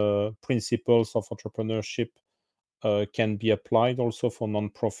same principles of entrepreneurship can be applied also for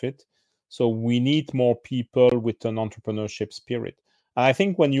non-profit. So we need more people with an entrepreneurship spirit. And I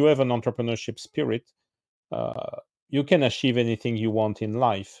think when you have an entrepreneurship spirit, uh, you can achieve anything you want in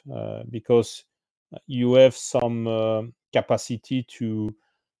life, because you have some capacity to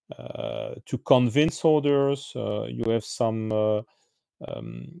convince others. You have some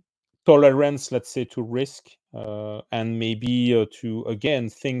um, tolerance, let's say, to risk, and maybe to again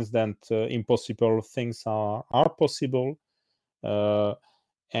things that impossible things are possible.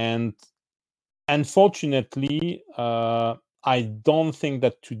 And unfortunately, I don't think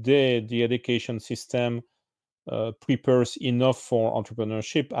that today the education system prepares enough for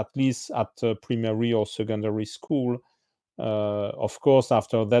entrepreneurship, at least at primary or secondary school. Of course,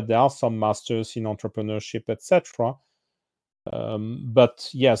 after that, there are some masters in entrepreneurship, etc. But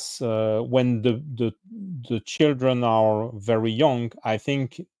yes, when the children are very young, I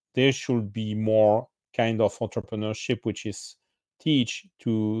think there should be more kind of entrepreneurship, which is teach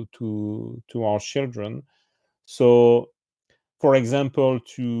to our children. So for example,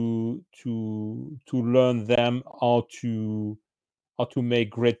 to learn them how to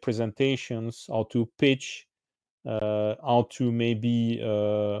make great presentations, how to pitch, how to maybe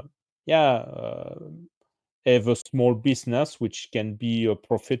have a small business, which can be a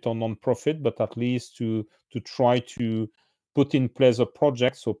profit or non-profit, but at least to try to put in place a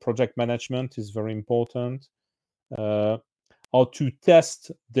project. So project management is very important. How to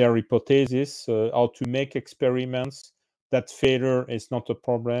test their hypothesis, how to make experiments. That failure is not a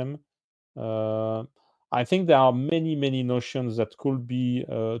problem. I think there are many notions that could be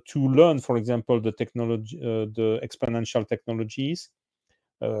to learn. For example, the technology, the exponential technologies.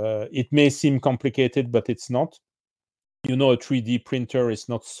 It may seem complicated, but it's not. A 3D printer is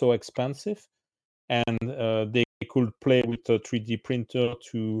not so expensive, and they could play with a 3D printer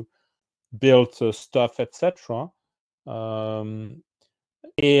to build stuff, etc.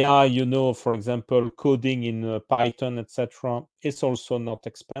 AI, for example, coding in Python, etc., is also not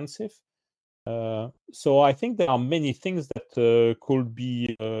expensive. So I think there are many things that could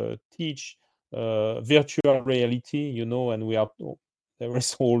be teach virtual reality, and we are there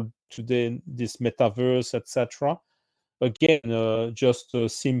is all today this metaverse, etc. Again, just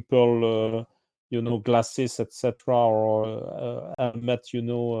simple, glasses, etc., or helmet,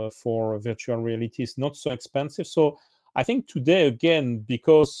 for virtual reality is not so expensive. So I think today, again,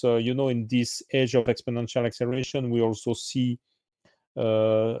 because in this age of exponential acceleration, we also see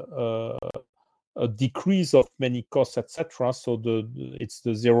a decrease of many costs, etc. So it's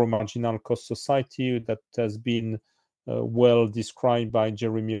the zero marginal cost society that has been well described by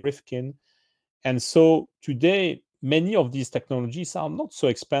Jeremy Rifkin. And so today, many of these technologies are not so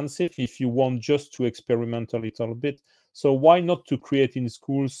expensive if you want just to experiment a little bit. So why not to create in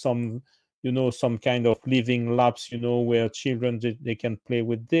schools some kind of living labs, where children they can play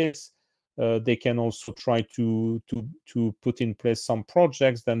with this. They can also try to put in place some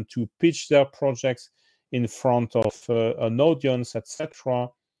projects, then to pitch their projects in front of an audience, etc.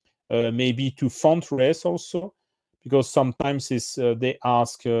 Maybe to fundraise also, because sometimes they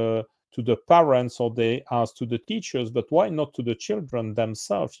ask to the parents or they ask to the teachers, but why not to the children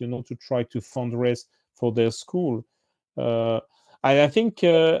themselves? To try to fundraise for their school. I think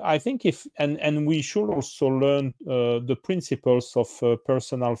if and we should also learn the principles of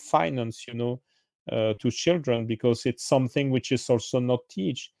personal finance, to children, because it's something which is also not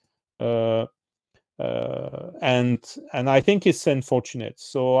teach. And I think it's unfortunate.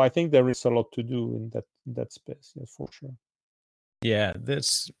 So I think there is a lot to do in that space, yes, for sure. Yeah,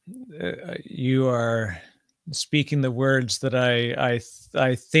 you are speaking the words that I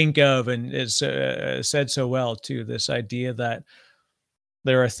think of, and it's said so well too. This idea that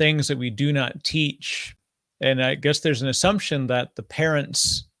there are things that we do not teach, and I guess there's an assumption that the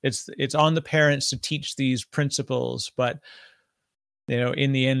parents, it's on the parents to teach these principles, but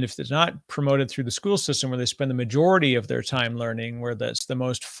in the end, if it's not promoted through the school system where they spend the majority of their time learning, where that's the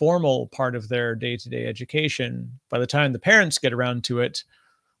most formal part of their day-to-day education, by the time the parents get around to it,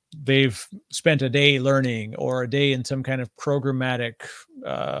 they've spent a day learning or a day in some kind of programmatic,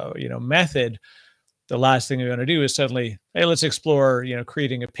 method. The last thing they're going to do is suddenly, hey, let's explore,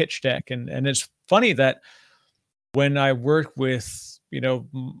 creating a pitch deck. And it's funny that when I work with,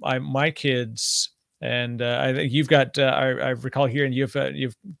 my kids, and I think you've got, I recall hearing you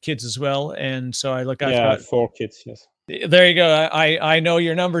have kids as well. And so I've got 4 kids, yes. There you go. I know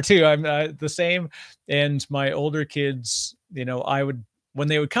your number too. I'm the same. And my older kids, when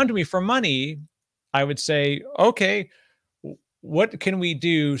they would come to me for money, I would say, okay, what can we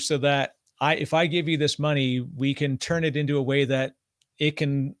do so that if I give you this money, we can turn it into a way that it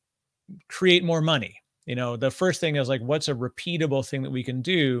can create more money. The first thing is like, what's a repeatable thing that we can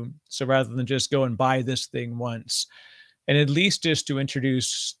do? So rather than just go and buy this thing once, and at least just to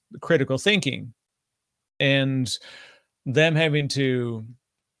introduce critical thinking, and them having to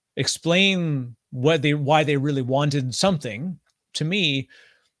explain why they really wanted something to me,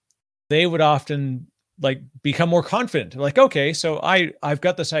 they would often become more confident. Like, okay, so I've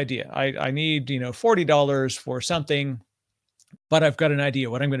got this idea. I need, $40 for something, but I've got an idea.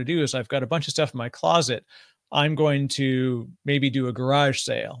 What I'm going to do is I've got a bunch of stuff in my closet. I'm going to maybe do a garage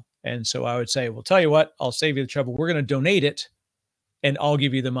sale. And so I would say, well, tell you what, I'll save you the trouble. We're going to donate it and I'll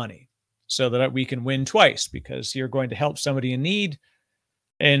give you the money so that we can win twice, because you're going to help somebody in need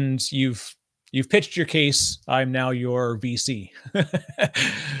and you've pitched your case. I'm now your VC.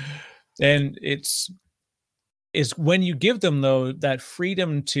 And it's when you give them, though, that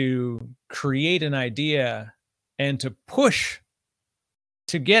freedom to create an idea and to push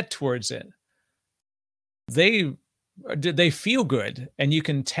to get towards it, they feel good. And you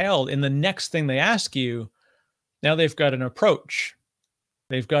can tell in the next thing they ask you, Now they've got an approach.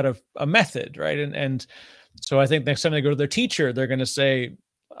 They've got a method, right? And so I think next time they go to their teacher, they're going to say,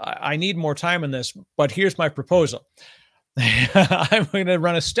 I need more time in this, but here's my proposal. I'm going to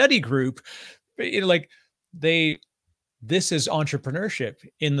run a study group. Like this is entrepreneurship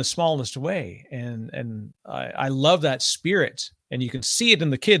in the smallest way. And I love that spirit. And you can see it in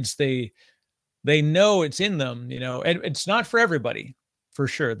the kids. They know it's in them, and it's not for everybody, for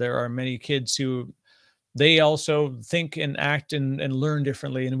sure. There are many kids who they also think and act and learn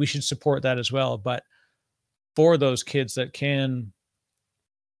differently, and we should support that as well. But for those kids that can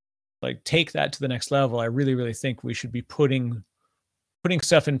like take that to the next level, I really, really think we should be putting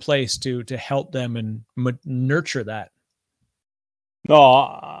stuff in place to help them and nurture that. No,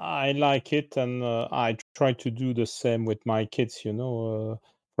 I like it, and I try to do the same with my kids. For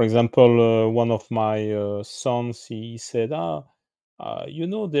example, one of my sons, he said,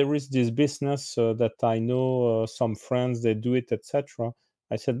 there is this business that I know some friends they do it, etc.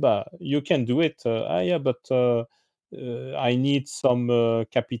 I said, but you can do it. Yeah, but I need some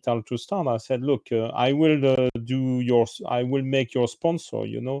capital to start. I said, look, I will I will make your sponsor.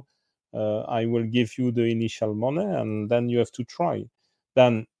 I will give you the initial money, and then you have to try.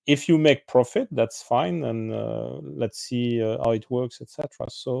 Then, if you make profit, that's fine, and let's see how it works, etc.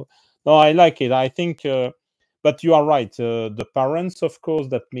 So, no, I like it. I think. But you are right. The parents, of course,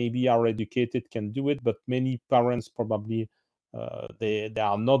 that maybe are educated can do it, but many parents probably they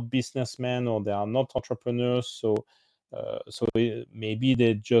are not businessmen or they are not entrepreneurs. So maybe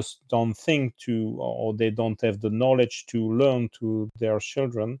they just don't think to, or they don't have the knowledge to learn to their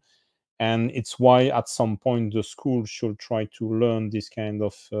children, and it's why at some point the school should try to learn this kind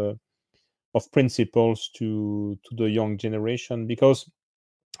of principles to the young generation, because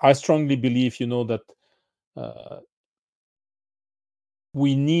I strongly believe, that uh,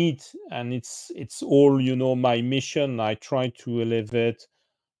 we need, and it's all, my mission. I try to elevate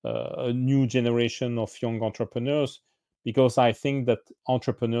a new generation of young entrepreneurs, because I think that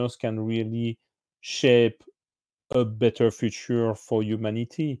entrepreneurs can really shape a better future for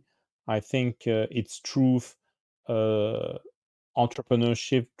humanity. I think it's truth, uh,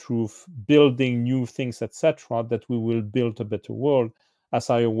 entrepreneurship, through building new things, etc., that we will build a better world. As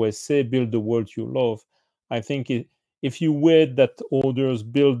I always say, build the world you love. I think if you wait that others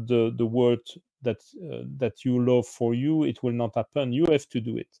build the world that you love for you, it will not happen. You have to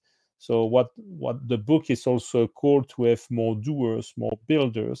do it. So what the book is also a call to have more doers, more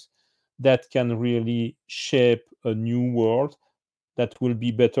builders that can really shape a new world that will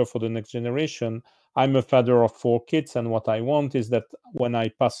be better for the next generation. I'm a father of 4 kids, and what I want is that when I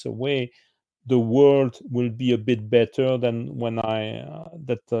pass away, the world will be a bit better than when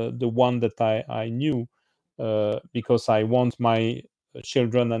the one that I knew, because I want my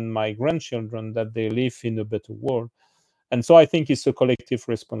children and my grandchildren that they live in a better world. And so I think it's a collective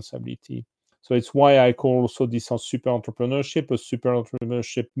responsibility. So it's why I call also this a super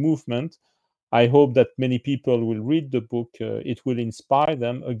entrepreneurship movement. I hope that many people will read the book. It will inspire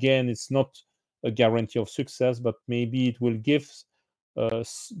them. Again, it's not a guarantee of success, but maybe it will give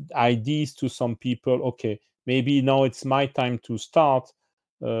ideas to some people. Okay, maybe now it's my time to start.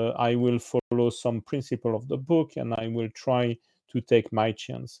 I will follow some principle of the book, and I will try to take my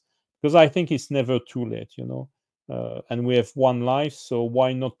chance, because I think it's never too late, and we have one life, so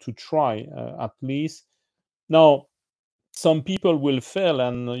why not to try at least? Now, some people will fail,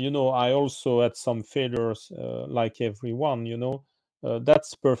 and I also had some failures, like everyone.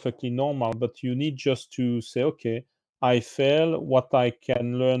 That's perfectly normal, but you need just to say, okay, I fail, what I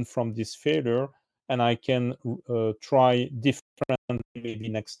can learn from this failure, and I can try different maybe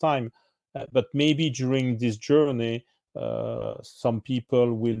next time. But maybe during this journey, some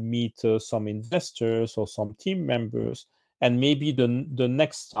people will meet some investors or some team members, and maybe the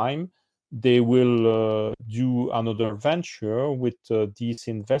next time they will do another venture with these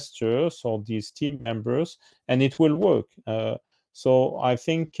investors or these team members, and it will work. So I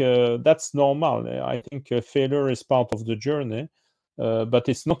think that's normal. I think failure is part of the journey, but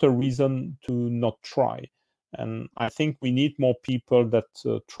it's not a reason to not try. And I think we need more people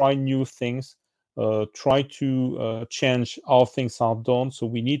that try new things, try to change how things are done. So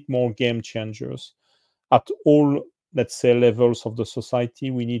we need more game changers at all, let's say, levels of the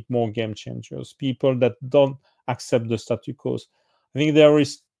society. We need more game changers, people that don't accept the status quo. I think there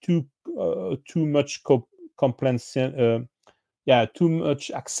is too much complaints, too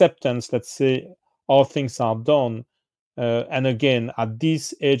much acceptance, let's say, how things are done. And again, at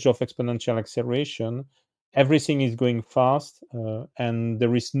this age of exponential acceleration, everything is going fast, and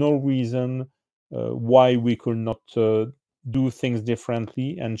there is no reason why we could not do things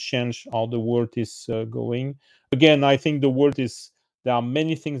differently and change how the world is going. again, I think the world is, there are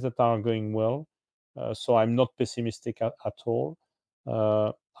many things that are going well. So I'm not pessimistic at all.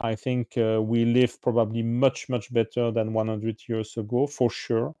 I think we live probably much, much better than 100 years ago, for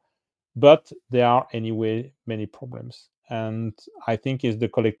sure. But there are anyway many problems. And I think it's the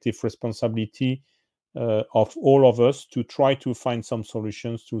collective responsibility of all of us to try to find some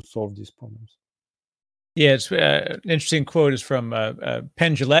solutions to solve these problems. Yeah, it's an interesting quote is from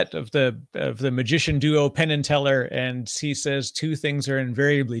Penn Jillette of the magician duo Penn and Teller, and he says two things are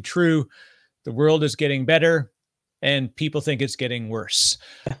invariably true: the world is getting better, and people think it's getting worse.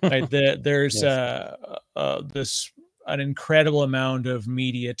 Right? There's Yes. this an incredible amount of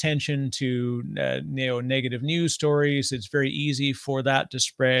media attention to negative news stories. It's very easy for that to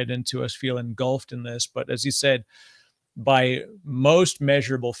spread and to us feel engulfed in this. But as you said, by most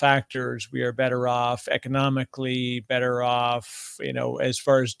measurable factors, we are better off economically, better off, as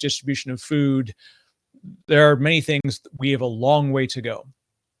far as distribution of food. There are many things we have a long way to go.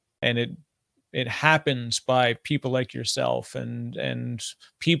 And it happens by people like yourself and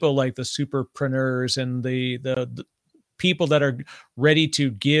people like the superpreneurs and the people that are ready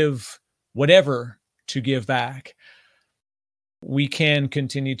to give whatever to give back. We can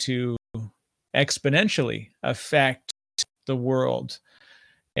continue to exponentially affect the world,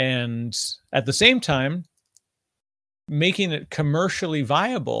 and at the same time making it commercially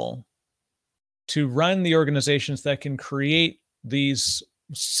viable to run the organizations that can create these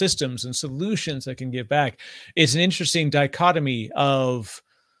systems and solutions that can give back. It's an interesting dichotomy of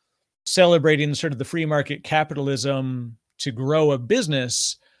celebrating sort of the free market capitalism to grow a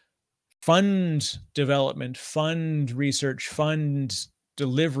business, fund development, fund research, fund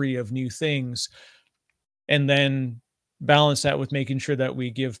delivery of new things, and then balance that with making sure that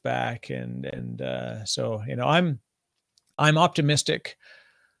we give back. So I'm optimistic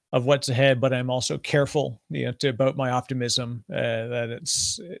of what's ahead, but I'm also careful, about my optimism. That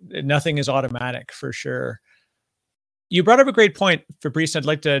nothing is automatic, for sure. You brought up a great point, Fabrice. I'd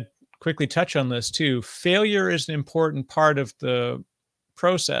like to quickly touch on this too. Failure is an important part of the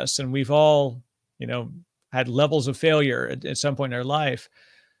process, and we've all, had levels of failure at some point in our life.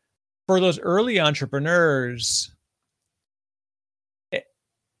 For those early entrepreneurs,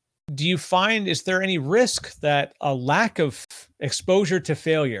 do you find, is there any risk that a lack of exposure to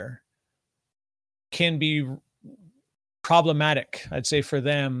failure can be problematic, I'd say, for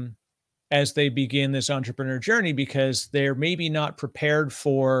them as they begin this entrepreneur journey, because they're maybe not prepared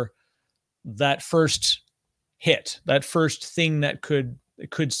for that first hit, that first thing that could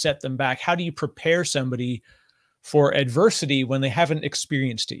set them back? How do you prepare somebody for adversity when they haven't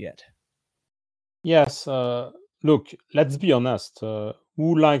experienced it yet? Yes. Look, let's be honest.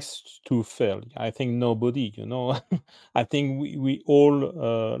 Who likes to fail? I think nobody, I think we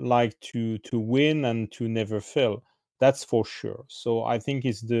all like to win and to never fail. That's for sure. So I think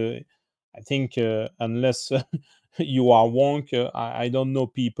unless you are wonk, I don't know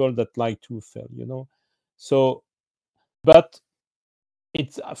people that like to fail. So, but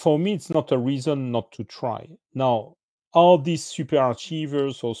it's, for me, it's not a reason not to try. Now, all these super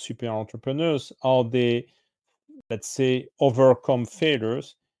achievers or super entrepreneurs, are they, let's say, overcome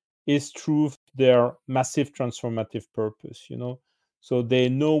failures, is through their massive transformative purpose. So they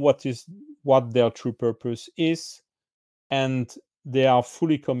know what their true purpose is, and they are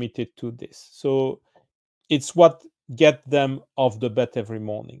fully committed to this. So it's what get them off the bed every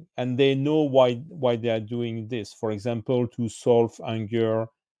morning, and they know why they are doing this. For example, to solve hunger,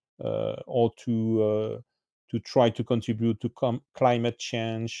 or to try to contribute to climate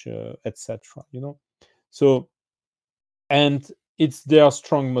change, etc. So, and it's their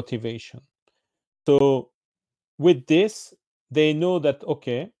strong motivation. So with this, they know that,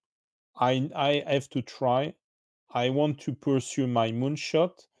 okay, I have to try. I want to pursue my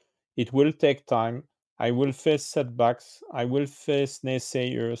moonshot. It will take time. I will face setbacks. I will face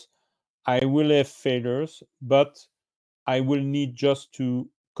naysayers. I will have failures, but I will need just to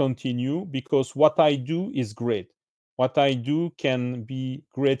continue, because what I do is great. What I do can be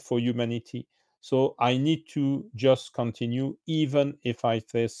great for humanity. So I need to just continue, even if I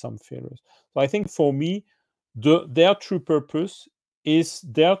face some failures. So I think for me, their true purpose is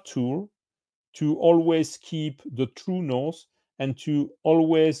their tool to always keep the true north, and to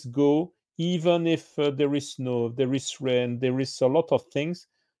always go, even if there is snow, there is rain, there is a lot of things.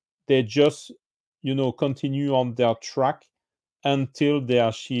 They just, continue on their track until they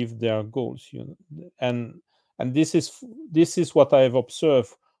achieve their goals. And this is what I have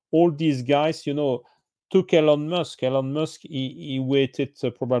observed. All these guys, took Elon Musk. Elon Musk, he waited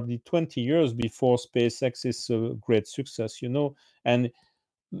probably 20 years before SpaceX is a great success. And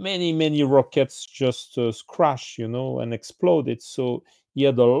many rockets just crash, and exploded. So he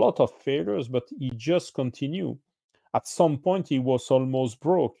had a lot of failures, but he just continued. At some point, he was almost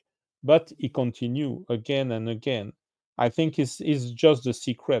broke, but he continued again and again. I think is just the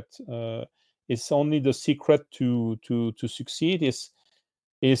secret. It's only the secret to succeed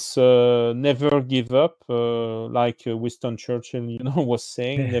is never give up, like Winston Churchill, was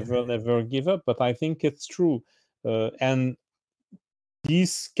saying, never give up. But I think it's true, and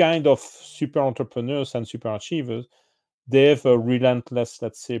these kind of super entrepreneurs and super achievers, they have a relentless,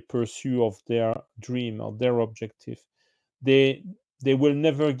 let's say, pursuit of their dream or their objective. They they will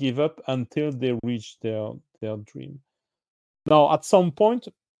never give up until they reach their dream. Now, at some point,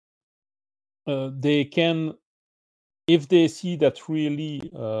 they can, if they see that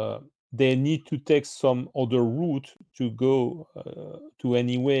really they need to take some other route to go to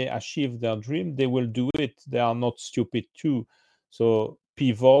anyway achieve their dream, they will do it. They are not stupid too. So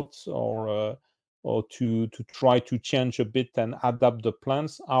pivot or to try to change a bit and adapt the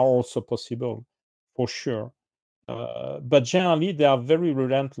plans are also possible, for sure. But generally, they are very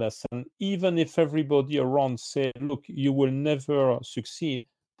relentless. And even if everybody around say, look, you will never succeed,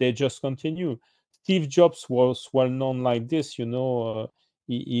 they just continue. Steve Jobs was well known like this, he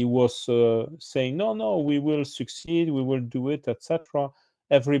was saying, no, we will succeed, we will do it, etc.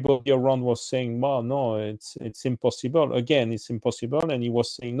 Everybody around was saying, well, no, it's impossible. Again, it's impossible. And he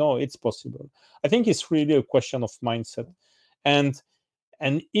was saying, no, it's possible. I think it's really a question of mindset. And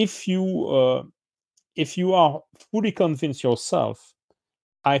if you are fully convinced yourself,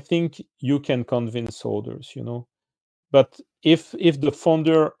 I think you can convince others, But if the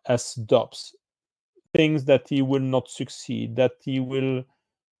founder has doubts, thinks that he will not succeed, that he will,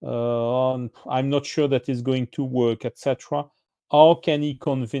 I'm not sure that it's going to work, etc., how can he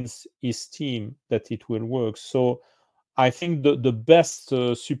convince his team that it will work? So I think the best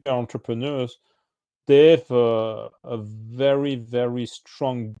super entrepreneurs, they have a very, very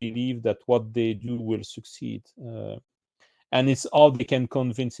strong belief that what they do will succeed. And it's all they can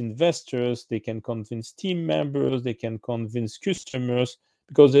convince investors, they can convince team members, they can convince customers,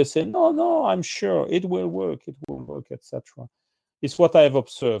 because they say, no, I'm sure it will work, etc. It's what I have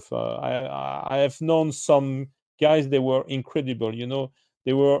observed. I have known some guys, they were incredible,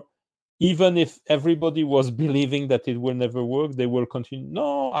 they were, even if everybody was believing that it will never work, they will continue,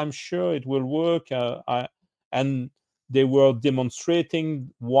 no, I'm sure it will work. And they were demonstrating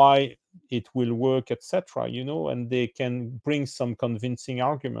why it will work, etc., and they can bring some convincing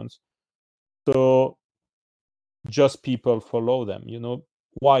arguments. So just people follow them,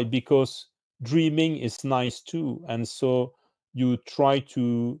 why? Because dreaming is nice too, and so you try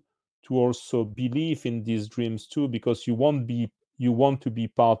to also believe in these dreams too, because you want to be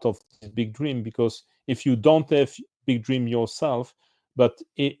part of this big dream. Because if you don't have big dream yourself, but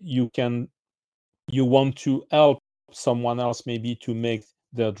you want to help someone else maybe to make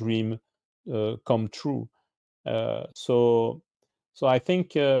their dream come true. So I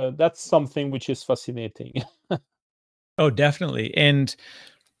think that's something which is fascinating. Oh, definitely. And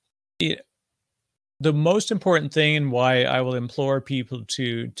the most important thing, and why I will implore people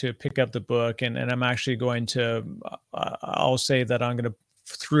to pick up the book, and I'm actually going to, I'll say that I'm going to,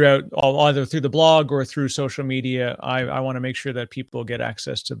 throughout, either through the blog or through social media, I want to make sure that people get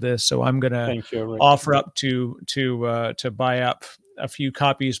access to this. So I'm going to Thank you, Rick. offer up to buy up a few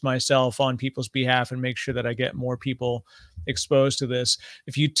copies myself on people's behalf and make sure that I get more people exposed to this.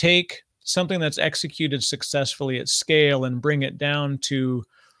 If you take something that's executed successfully at scale and bring it down to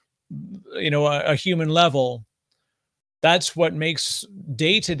a human level, that's what makes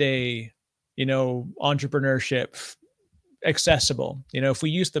day-to-day entrepreneurship accessible. If we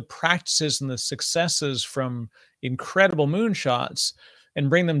use the practices and the successes from incredible moonshots and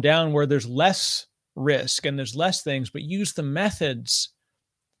bring them down where there's less risk and there's less things, but use the methods,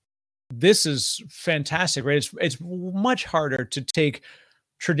 this is fantastic, right? It's much harder to take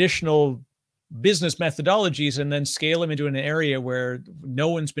traditional business methodologies and then scale them into an area where no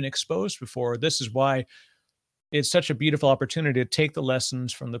one's been exposed before. This is why it's such a beautiful opportunity to take the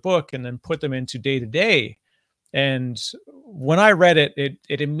lessons from the book and then put them into day to day. And when I read it,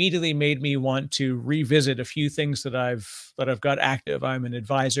 it immediately made me want to revisit a few things that I've got active. I'm an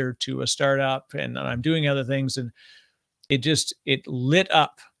advisor to a startup, and I'm doing other things, and it lit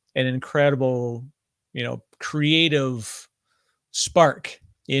up an incredible, creative spark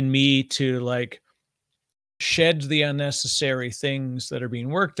in me to shed the unnecessary things that are being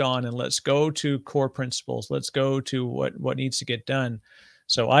worked on, and let's go to core principles. Let's go to what needs to get done.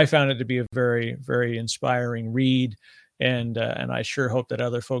 So I found it to be a very, very inspiring read, and I sure hope that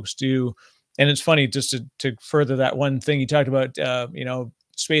other folks do. And it's funny, just to further that one thing you talked about,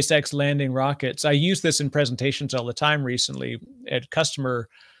 SpaceX landing rockets. I use this in presentations all the time recently at customer,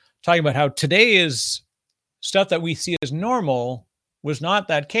 talking about how today is stuff that we see as normal was not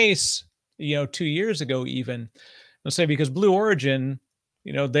that case, 2 years ago even. Let's say because Blue Origin,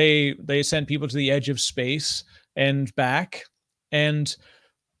 they sent people to the edge of space and back, and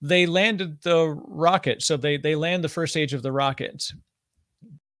they landed the rocket. So they land the first stage of the rocket,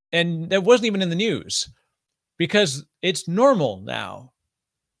 and that wasn't even in the news because it's normal now.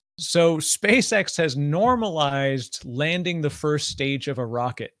 So SpaceX has normalized landing the first stage of a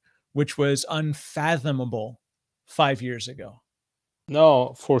rocket, which was unfathomable 5 years ago.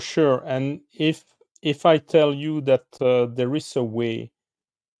 No, for sure. And if I tell you that there is a way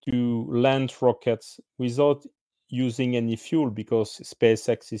to land rockets without using any fuel, because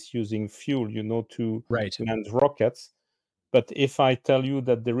SpaceX is using fuel, to Right. land rockets. But if I tell you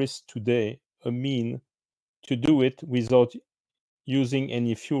that there is today a mean to do it without using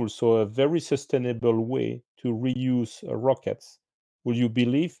any fuel, so a very sustainable way to reuse rockets, will you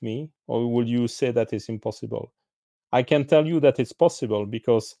believe me, or will you say that is impossible? I can tell you that it's possible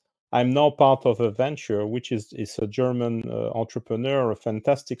because I'm now part of a venture, which is a German entrepreneur, a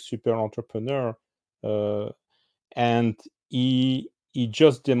fantastic super entrepreneur, uh, and he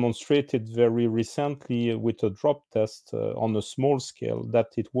just demonstrated very recently with a drop test on a small scale that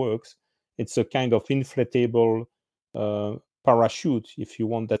it works. It's a kind of inflatable uh, parachute, if you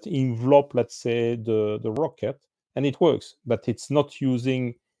want, that envelope, let's say, the rocket, and it works, but it's not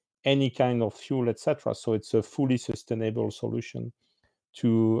using any kind of fuel, etc. So it's a fully sustainable solution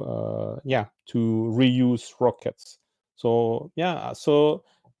to reuse rockets. So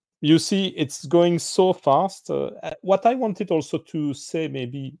you see, it's going so fast. What I wanted also to say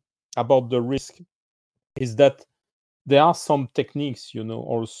maybe about the risk is that there are some techniques,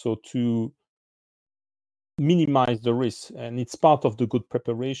 also to minimize the risk, and it's part of the good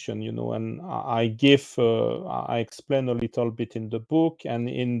preparation, and I explain a little bit in the book and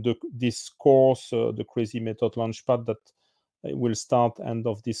in this course, the Crazy Method Launchpad, that will start end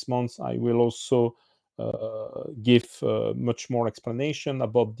of this month. I will also give much more explanation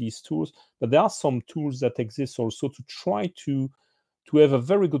about these tools, but there are some tools that exist also to try to have a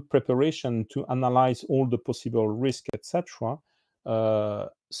very good preparation to analyze all the possible risk, etc.,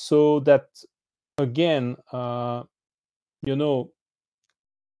 so that again, the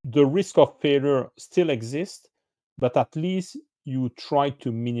risk of failure still exists, but at least you try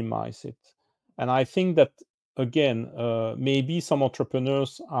to minimize it. And I think that, again, maybe some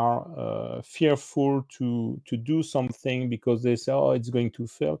entrepreneurs are fearful to do something because they say, oh, it's going to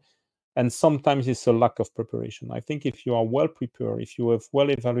fail. And sometimes it's a lack of preparation. I think if you are well prepared, if you have well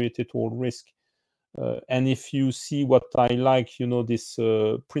evaluated all risk, and if you see what I like, this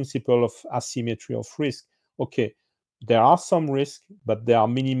principle of asymmetry of risk, okay, there are some risk, but they are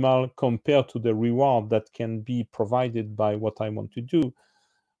minimal compared to the reward that can be provided by what I want to do,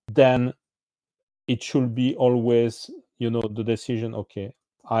 then it should be always, the decision, okay,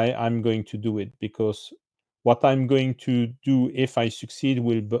 I'm going to do it because what I'm going to do, if I succeed,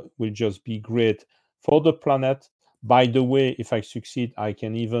 will just be great for the planet. By the way, if I succeed, I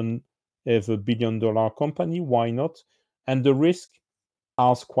can even have $1 billion company. Why not? And the risk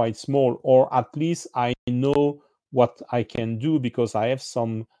are quite small, or at least I know what I can do because I have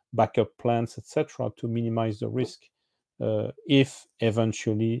some backup plans, etc., to minimize the risk if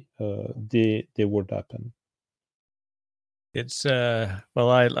eventually they would happen. It's well,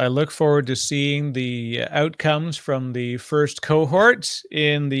 I look forward to seeing the outcomes from the first cohort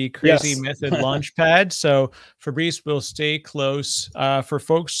in the Crazy Yes. Method Launchpad. So Fabrice will stay close. For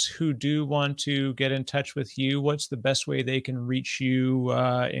folks who do want to get in touch with you, what's the best way they can reach you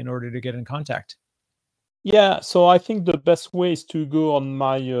in order to get in contact? Yeah, so I think the best way is to go on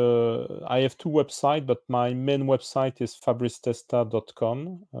my. I have two websites, but my main website is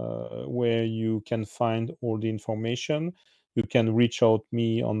fabricetesta.com, where you can find all the information. You can reach out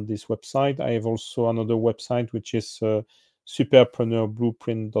me on this website. I have also another website which is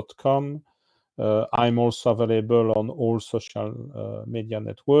superpreneurblueprint.com. I'm also available on all social media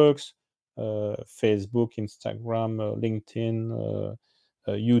networks: Facebook, Instagram, LinkedIn.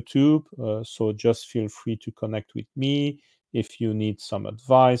 YouTube. So just feel free to connect with me if you need some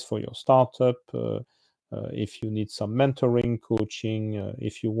advice for your startup, if you need some mentoring, coaching,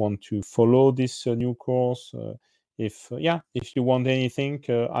 if you want to follow this new course. If you want anything,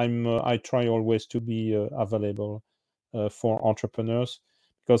 I try always to be available for entrepreneurs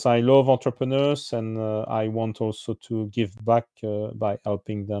because I love entrepreneurs and I want also to give back by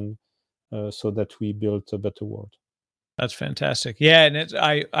helping them so that we build a better world. That's fantastic. Yeah, and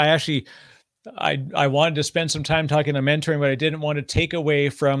I actually I wanted to spend some time talking on mentoring, but I didn't want to take away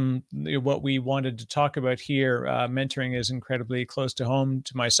from what we wanted to talk about here. Mentoring is incredibly close to home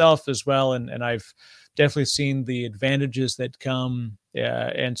to myself as well, and I've definitely seen the advantages that come.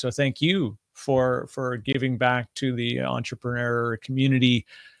 And so, thank you for giving back to the entrepreneur community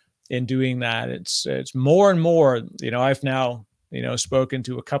in doing that. It's more and more. I've now spoken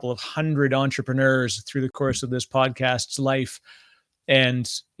to a couple of hundred entrepreneurs through the course of this podcast's life,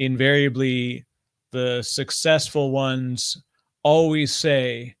 and invariably, the successful ones always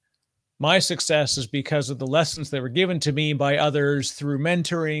say, my success is because of the lessons that were given to me by others through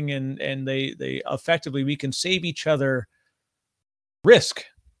mentoring, and they effectively, we can save each other risk.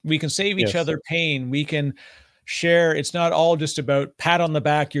 We can save each Yes. other pain. We can share. It's not all just about pat on the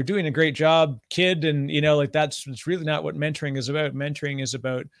back. You're doing a great job, kid. And, it's really not what mentoring is about. Mentoring is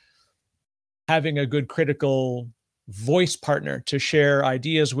about having a good critical voice partner to share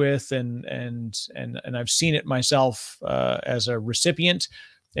ideas with, and I've seen it myself as a recipient,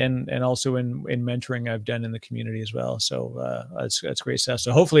 and also in mentoring I've done in the community as well. So that's great stuff.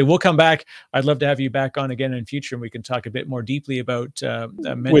 So hopefully we'll come back. I'd love to have you back on again in future, and we can talk a bit more deeply about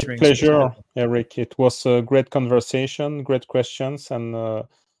mentoring. With pleasure, Eric. It was a great conversation, great questions, and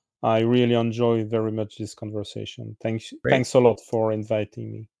I really enjoy very much this conversation. Thanks a lot for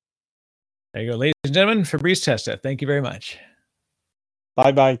inviting me. There you go, ladies and gentlemen. Fabrice Testa, thank you very much.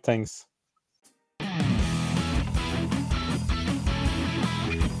 Bye-bye. Thanks.